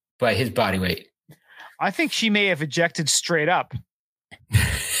by his body weight. I think she may have ejected straight up.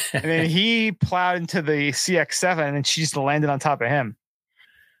 And then he plowed into the CX-7 and then she just landed on top of him.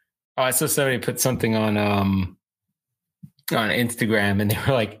 Oh, I saw somebody put something on Instagram and they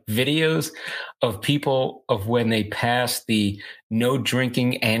were like videos of people of when they passed the no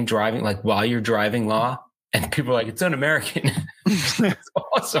drinking and driving, like while you're driving law. And people are like, it's un-American. It's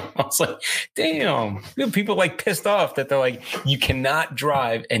awesome. I was like, damn. People like pissed off that they're like, you cannot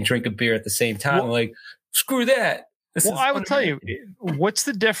drive and drink a beer at the same time. Well, like, screw that. I will tell you, what's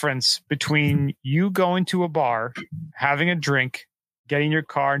the difference between you going to a bar, having a drink, getting your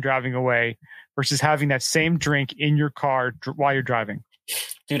car and driving away versus having that same drink in your car while you're driving?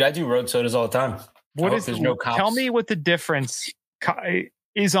 Dude, I do road sodas all the time. There's no cops. Tell me what the difference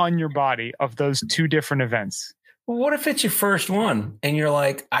is on your body of those two different events. Well, what if it's your first one and you're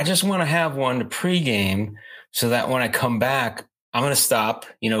like, I just want to have one to pregame so that when I come back, I'm going to stop,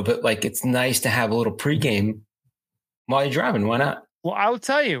 but like, it's nice to have a little pregame while you're driving. Why not? Well, I will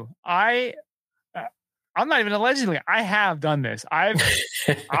tell you, I'm not even allegedly. I have done this.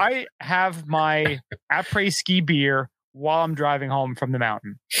 I have my après ski beer while I'm driving home from the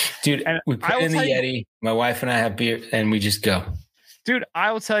mountain. Dude, And we put I will in the tell you- Yeti. My wife and I have beer, and we just go. Dude,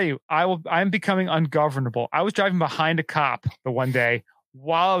 I will tell you, I'm becoming ungovernable. I was driving behind a cop the one day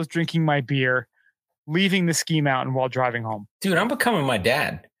while I was drinking my beer, leaving the ski mountain while driving home. Dude, I'm becoming my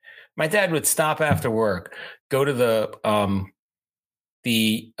dad. My dad would stop after work, go to the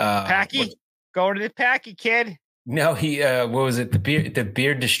Packy? Going to the Packy, kid. No, he what was it? The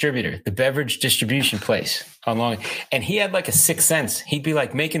beer distributor, the beverage distribution place on Long. And he had like a sixth sense. He'd be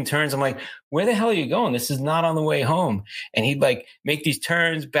like making turns. I'm like, where the hell are you going? This is not on the way home. And he'd like make these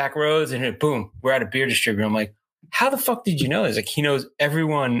turns, back roads, and boom, we're at a beer distributor. I'm like, how the fuck did you know this? Like he knows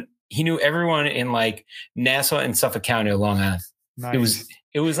everyone. He knew everyone in like Nassau and Suffolk County of Long Island. Nice.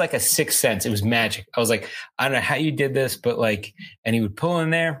 It was like a sixth sense. It was magic. I was like, I don't know how you did this, but like, and he would pull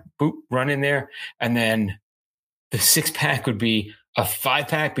in there, boop, run in there, and then the 6-pack would be a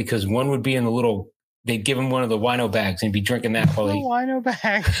 5-pack because one would be in the little, they'd give him one of the wino bags and he'd be drinking that while he, wino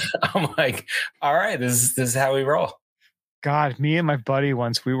bag. I'm like, all right, this is how we roll. God, me and my buddy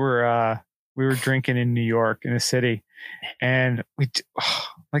once, we were drinking in New York in a city, and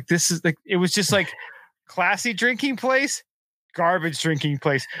it was just like classy drinking place, garbage drinking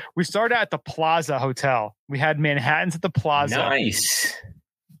place. We started at the Plaza Hotel. We had Manhattans at the Plaza. Nice.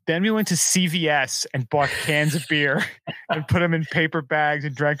 Then we went to CVS and bought cans of beer and put them in paper bags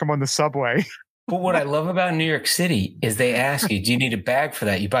and drank them on the subway. But what I love about New York City is they ask you, do you need a bag for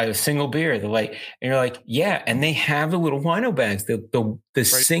that? You buy a single beer. They're like, and you're like, yeah. And they have the little wino bags, the right.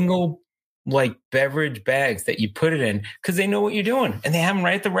 Single like beverage bags that you put it in because they know what you're doing and they have them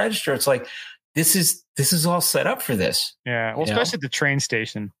right at the register. It's like, this is all set up for this. Yeah. Well, especially at the train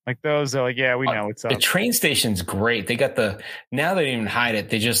station. Like those are like, yeah, we know what's up. The train station's great. They got now they don't even hide it.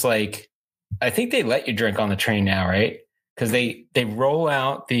 They just like, I think they let you drink on the train now, right? Because they roll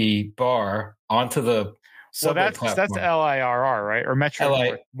out the bar onto the subway platform. That's LIRR, right? Or Metro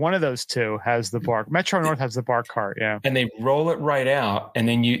North. One of those two has the bar. Metro North has the bar cart, yeah. And they roll it right out and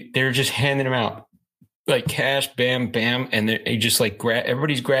then they're just handing them out. Like cash, bam, bam, and they just like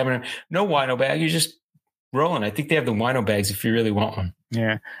everybody's grabbing it. No wino bag, you're just rolling. I think they have the wino bags if you really want one.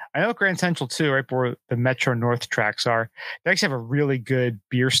 Yeah, I know Grand Central too, right where the Metro North tracks are. They actually have a really good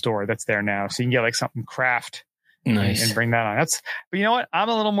beer store that's there now, so you can get like something craft, nice, and bring that on. But you know what? I'm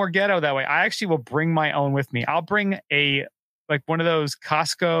a little more ghetto that way. I actually will bring my own with me. I'll bring one of those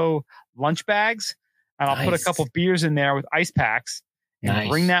Costco lunch bags, and I'll put a couple beers in there with ice packs. And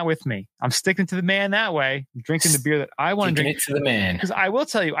bring that with me. I'm sticking to the man that way. I'm drinking the beer that I want to drink. It to the man. Because I will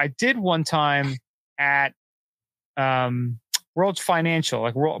tell you, I did one time at World Financial,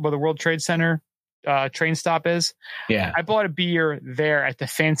 like where the World Trade Center train stop is. Yeah. I bought a beer there at the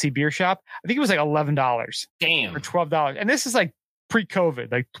fancy beer shop. I think it was like $11. Damn. Or $12. And this is like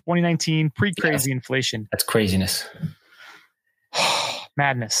pre-COVID, like 2019, pre-crazy inflation. That's craziness.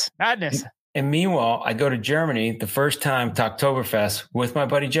 Madness. And meanwhile, I go to Germany the first time to Oktoberfest with my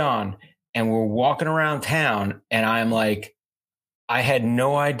buddy John, and we're walking around town, and I'm like, I had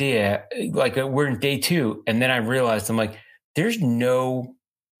no idea. Like we're in day 2, and then I realized I'm like, there's no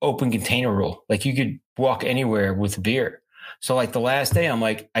open container rule. Like you could walk anywhere with a beer. So like the last day, I'm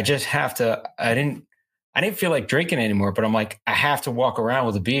like, I just have to. I didn't feel like drinking anymore, but I'm like, I have to walk around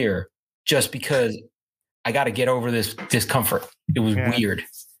with a beer just because I got to get over this discomfort. It was weird.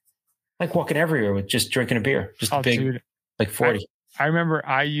 Like walking everywhere with just drinking a beer, just a big, dude, like 40. I remember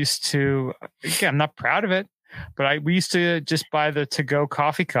I used to, again, I'm not proud of it, but we used to just buy the to-go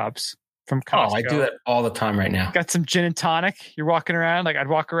coffee cups from Costco. Oh, I do that all the time right now. Got some gin and tonic. You're walking around. Like I'd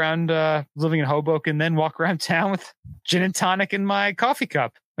walk around, living in Hoboken, then walk around town with gin and tonic in my coffee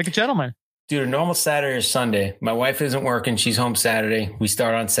cup, like a gentleman. Dude, a normal Saturday or Sunday. My wife isn't working. She's home Saturday. We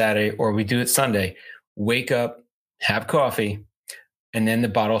start on Saturday, or we do it Sunday. Wake up, have coffee, and then the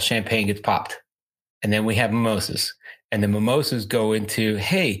bottle of champagne gets popped. And then we have mimosas. And the mimosas go into,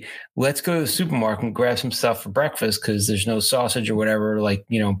 hey, let's go to the supermarket and grab some stuff for breakfast because there's no sausage or whatever, like,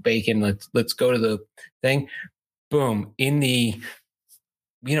 bacon. Let's go to the thing. Boom. In the,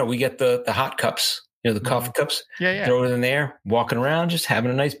 we get the hot cups, the coffee cups. Yeah. Throw it in there, walking around, just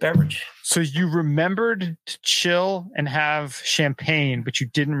having a nice beverage. So you remembered to chill and have champagne, but you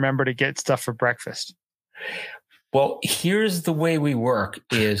didn't remember to get stuff for breakfast. Well, here's the way we work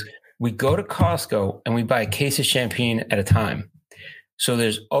is we go to Costco and we buy a case of champagne at a time. So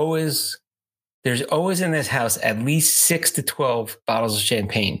there's always in this house at least 6 to 12 bottles of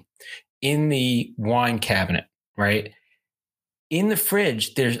champagne in the wine cabinet, right? In the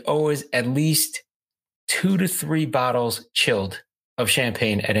fridge, there's always at least 2 to 3 bottles chilled of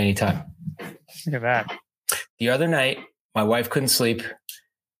champagne at any time. Look at that. The other night, my wife couldn't sleep.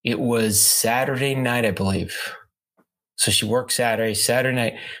 It was Saturday night, I believe. So she works Saturday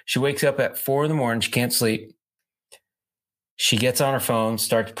night. She wakes up at 4 a.m. She can't sleep. She gets on her phone,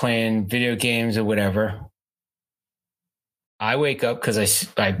 starts playing video games or whatever. I wake up because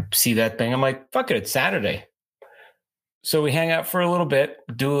I see that thing. I'm like, fuck it, it's Saturday. So we hang out for a little bit,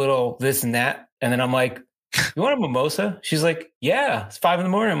 do a little this and that. And then I'm like, you want a mimosa? She's like, yeah, it's 5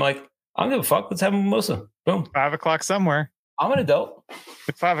 a.m. I'm like, I don't give a fuck. Let's have a mimosa. Boom. 5 o'clock somewhere. I'm an adult.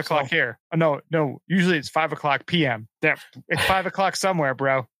 It's 5 o'clock here. Oh, no. Usually it's 5 o'clock PM. Yeah, it's 5 o'clock somewhere,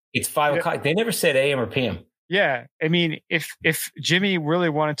 bro. It's 5 o'clock. They never said AM or PM. Yeah. I mean, if Jimmy really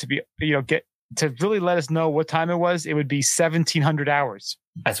wanted to be, get to really let us know what time it was, it would be 1700 hours.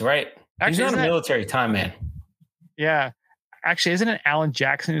 That's right. Actually, he's not a military time man. Yeah. Actually, isn't it Alan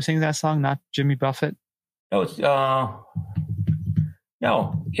Jackson who sings that song, not Jimmy Buffett? No,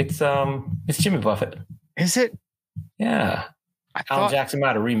 it's Jimmy Buffett. Is it? Yeah. Alan Jackson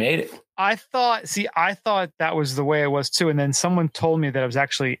might have remade it. I thought that was the way it was too. And then someone told me that it was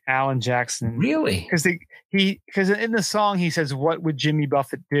actually Alan Jackson. Really? Because in the song, he says, what would Jimmy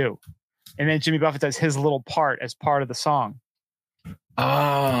Buffett do? And then Jimmy Buffett does his little part as part of the song.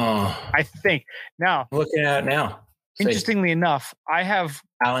 Oh. I think. Now. Looking at it now. Interestingly enough, I have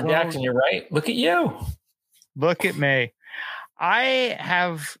Alan Jackson, you're right. Look at you. Look at me. I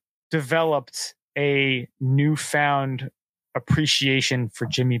have developed a newfound appreciation for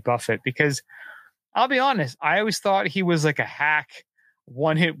Jimmy Buffett because I'll be honest, I always thought he was like a hack,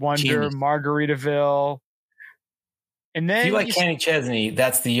 one-hit wonder, Genius. Margaritaville. And then if you like Kenny Chesney,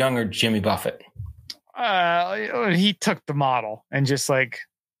 that's the younger Jimmy Buffett. He took the model and just like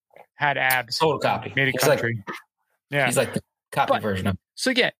had abs. Total copy. Made a country. Yeah. He's like the copy version of. So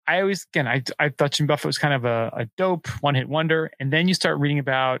again, I thought Jimmy Buffett was kind of a dope one-hit wonder. And then you start reading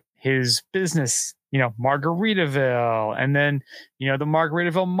about his business, Margaritaville, and then, the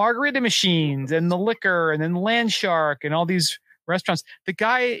Margaritaville margarita machines and the liquor and then Land Shark and all these restaurants. The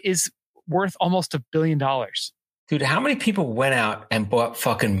guy is worth almost $1 billion. Dude, how many people went out and bought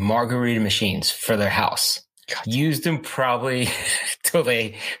fucking margarita machines for their house? God. Used them probably till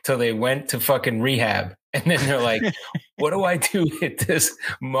they went to fucking rehab. And then they're like, what do I do with this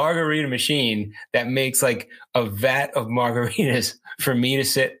margarita machine that makes like a vat of margaritas for me to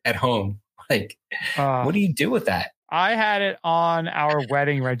sit at home? Like, what do you do with that? I had it on our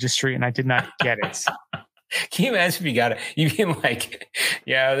wedding registry and I did not get it. Can you imagine if you got it? You'd be like,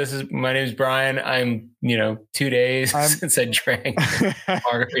 yeah, my name's Brian. I'm, 2 days since I drank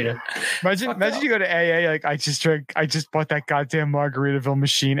margarita. Imagine you go to AA, like I just bought that goddamn Margaritaville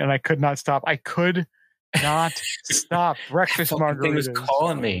machine and I could not stop. I could not stop. Breakfast margarita. Thing was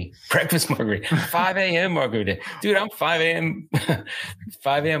calling me. Breakfast margarita. 5 a.m. margarita. Dude, I'm 5 a.m.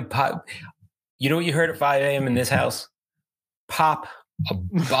 5 a.m. pop. You know what you heard at 5 a.m. in this house? Pop. A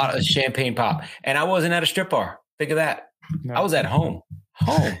bottle of champagne pop. And I wasn't at a strip bar. Think of that. No. I was at home.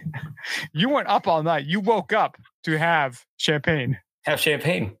 You weren't up all night. You woke up to have champagne.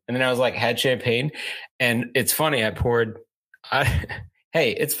 And then I was like, had champagne. And it's funny. Hey,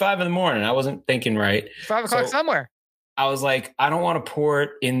 it's 5 a.m. I wasn't thinking right. 5 o'clock somewhere. I was like, I don't want to pour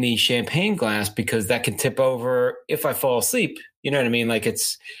it in the champagne glass because that can tip over if I fall asleep. You know what I mean? Like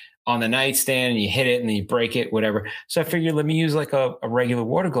it's on the nightstand and you hit it and then you break it, whatever. So I figured, let me use like a regular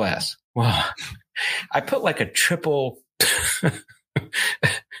water glass. Well, I put like a triple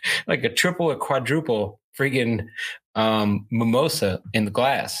or quadruple freaking mimosa in the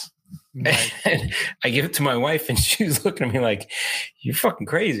glass. Nice. And I give it to my wife and she's looking at me like, you're fucking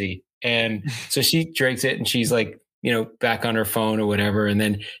crazy. And so she drinks it and she's like, back on her phone or whatever. And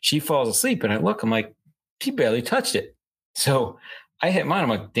then she falls asleep and I'm like, she barely touched it. So I hit mine. I'm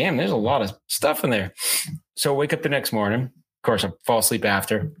like, damn, there's a lot of stuff in there. So I wake up the next morning. Of course, I fall asleep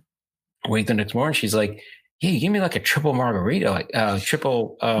after. Wake the next morning. She's like, yeah, you give me like a triple margarita, like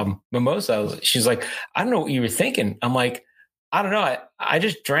triple mimosa. She's like, I don't know what you were thinking. I'm like, I don't know. I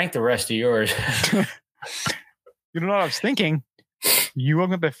just drank the rest of yours. You don't know what I was thinking. You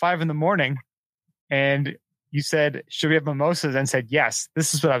woke up at 5 a.m. and you said, should we have mimosas? And said, yes,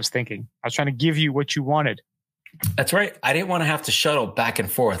 this is what I was thinking. I was trying to give you what you wanted. That's right. I didn't want to have to shuttle back and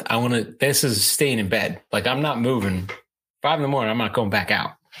forth. This is staying in bed. Like I'm not moving. 5 a.m. I'm not going back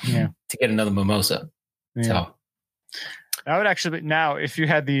out to get another mimosa. Yeah. So I would actually, now if you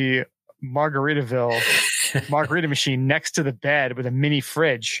had the Margaritaville margarita machine next to the bed with a mini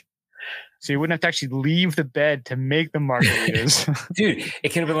fridge, so you wouldn't have to actually leave the bed to make the margaritas. Dude, it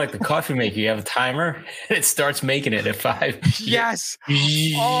could have been like the coffee maker. You have a timer and it starts making it at 5. Yes.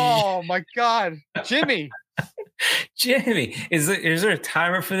 Oh my God. Jimmy, is there a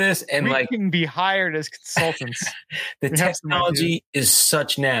timer for this? And we can be hired as consultants. The technology is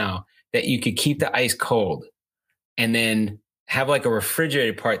such now that you could keep the ice cold and then have like a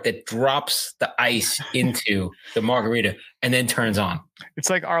refrigerated part that drops the ice into the margarita and then turns on. It's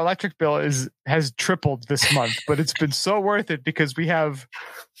like our electric bill has tripled this month, but it's been so worth it because we have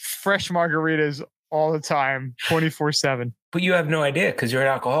fresh margaritas all the time, 24/7. But you have no idea because you're an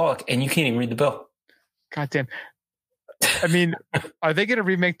alcoholic and you can't even read the bill. God damn. I mean, are they going to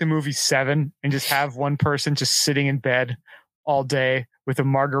remake the movie Seven and just have one person just sitting in bed all day with a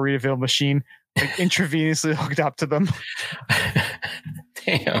Margaritaville machine like intravenously hooked up to them?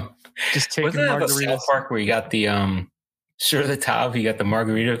 Damn. Just taking Wasn't that the margaritas. South Park where you got the sure the top, you got the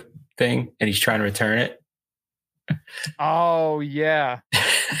margarita thing and he's trying to return it? Oh yeah.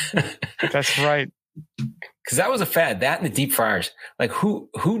 That's right. Because that was a fad. That and the deep fryers. Like who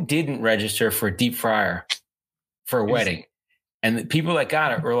didn't register for a deep fryer for a wedding? And the people that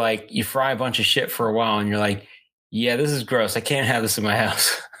got it were like, you fry a bunch of shit for a while and you're like, yeah, this is gross. I can't have this in my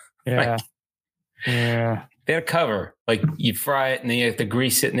house. Yeah. Yeah. They had a cover. Like you fry it and then you have the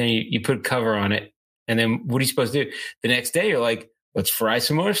grease sitting there. You put cover on it. And then what are you supposed to do? The next day you're like, let's fry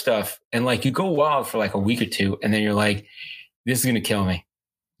some more stuff. And like you go wild for like a week or two. And then you're like, this is going to kill me.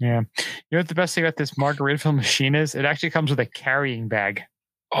 Yeah. You know what the best thing about this Margaritaville machine is? It actually comes with a carrying bag.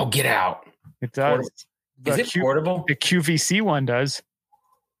 Oh, get out. It does. Is it portable? The QVC one does.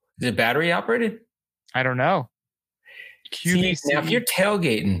 Is it battery operated? I don't know. QVC. See, now, if you're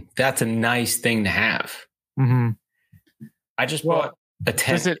tailgating, that's a nice thing to have. Mm-hmm. I just bought a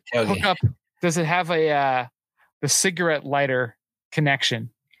tent. Does it hook up? Does it have the cigarette lighter connection?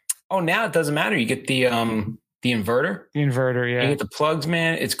 Oh, now it doesn't matter. You get the inverter. The inverter, yeah. You get the plugs,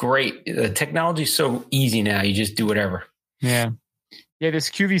 man. It's great. The technology's so easy now. You just do whatever. Yeah. Yeah, this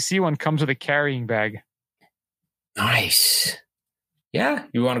QVC one comes with a carrying bag. Nice. Yeah.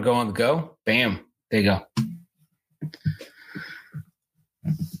 You want to go on the go? Bam. There you go.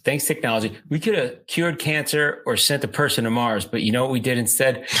 Thanks, technology. We could have cured cancer or sent a person to Mars, but you know what we did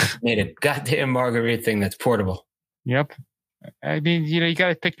instead? Made a goddamn margarita thing that's portable. Yep. I mean, you got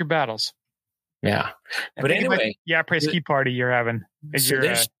to pick your battles. Yeah. But anyway. Après ski party you're having. So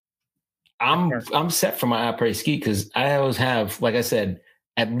I'm set for my après ski because I always have, like I said,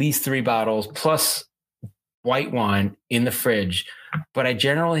 at least 3 bottles plus white wine in the fridge. But I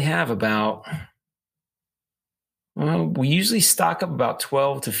generally have about... we usually stock up about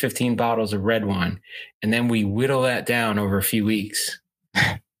 12 to 15 bottles of red wine, and then we whittle that down over a few weeks.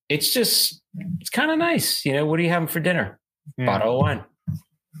 It's kind of nice. What are you having for dinner? Yeah. Bottle of wine.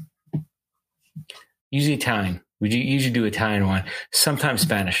 Usually Italian. We usually do Italian wine. Sometimes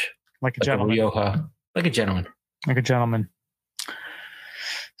Spanish. Like a gentleman. Rioja. Like a gentleman. Like a gentleman.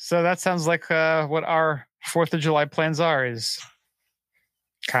 So that sounds like what our 4th of July plans are, is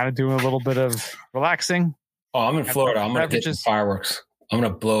kind of doing a little bit of relaxing. Oh, I'm in Florida. I'm going to get some fireworks. I'm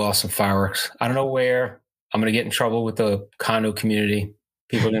going to blow off some fireworks. I don't know where. I'm going to get in trouble with the condo community.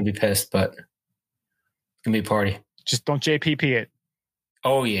 People are going to be pissed, but it's going to be a party. Just don't JPP it.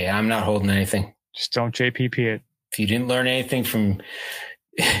 Oh, yeah. I'm not holding anything. Just don't JPP it. If you didn't learn anything from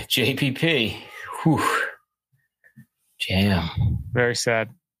JPP, whew, jam. Very sad.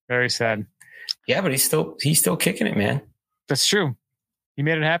 Very sad. Yeah, but he's still kicking it, man. That's true. He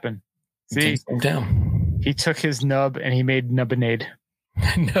made it happen. See, him down. He took his nub and he made nubbinade.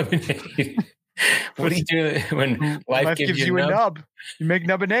 Nubbinade. What do you do when life gives you a nub? You make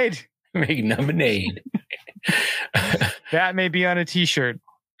nubbinade. Make nubbinade. That may be on a t-shirt.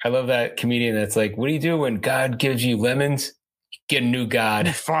 I love that comedian that's like, what do you do when God gives you lemons? Get a new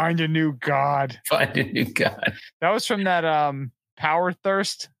God. Find a new God. Find a new God. That was from that Power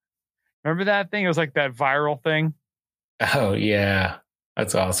Thirst. Remember that thing? It was like that viral thing. Oh, yeah.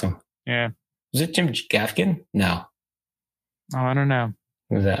 That's awesome. Yeah. Was it Jim Gaffigan? No. Oh, I don't know.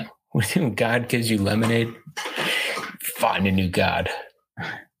 What was that? What do you do when God gives you lemonade? Find a new God.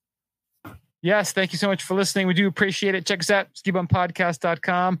 Yes, thank you so much for listening. We do appreciate it. Check us out,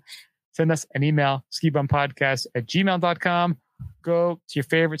 skibumpodcast.com. Send us an email, skibumpodcast@gmail.com. Go to your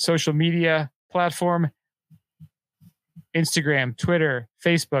favorite social media platform, Instagram, Twitter,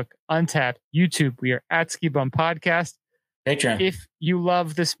 Facebook, Untappd, YouTube. We are at Ski Bum Podcast. Patreon. If you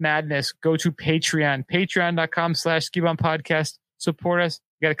love this madness, go to Patreon, patreon.com/Ski Bum Podcast. Support us.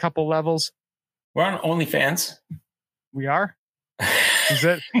 We got a couple levels. We're on OnlyFans. We are? Is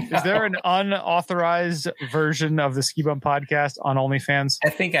there an unauthorized version of the Ski Bum Podcast on OnlyFans? I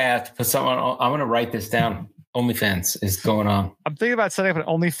think I have to put something on. I'm going to write this down. OnlyFans is going on. I'm thinking about setting up an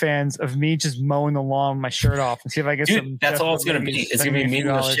OnlyFans of me just mowing the lawn with my shirt off and see if I get some. That's all it's going to be. It's going to be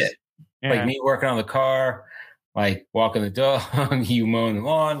meaningless shit. Yeah. Like me working on the car, like walking the dog, you mowing the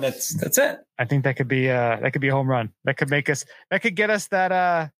lawn. That's it. I think that could be a home run. That could get us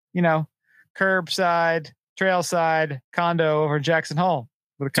that curbside trailside condo over in Jackson Hole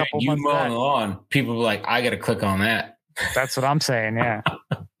with a couple you months of mowing that. the lawn, people be like, I got to click on that. That's what I'm saying. Yeah.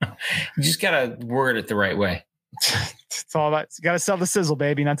 You just got to word it the right way. It's all about, you got to sell the sizzle,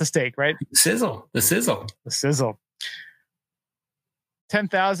 baby, not the steak, right? The sizzle. The sizzle.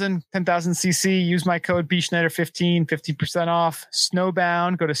 10,000 cc. Use my code BSchneider15, 15% off.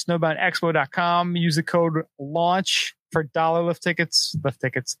 Snowbound. Go to snowboundexpo.com. Use the code launch for $1 lift tickets,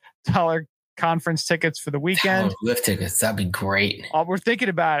 $1 conference tickets for the weekend. Lift tickets. That'd be great. We're thinking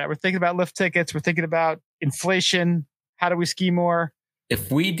about it. We're thinking about lift tickets. We're thinking about inflation. How do we ski more? If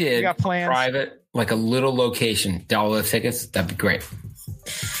we did private, like a little location, $1 lift tickets, that'd be great.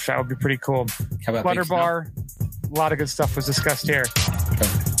 That would be pretty cool. How about Butter Bar? A lot of good stuff was discussed here. Okay.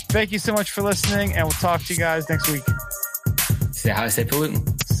 Thank you so much for listening, and we'll talk to you guys next week. See how I say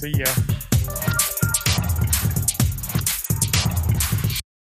pollutant. See ya.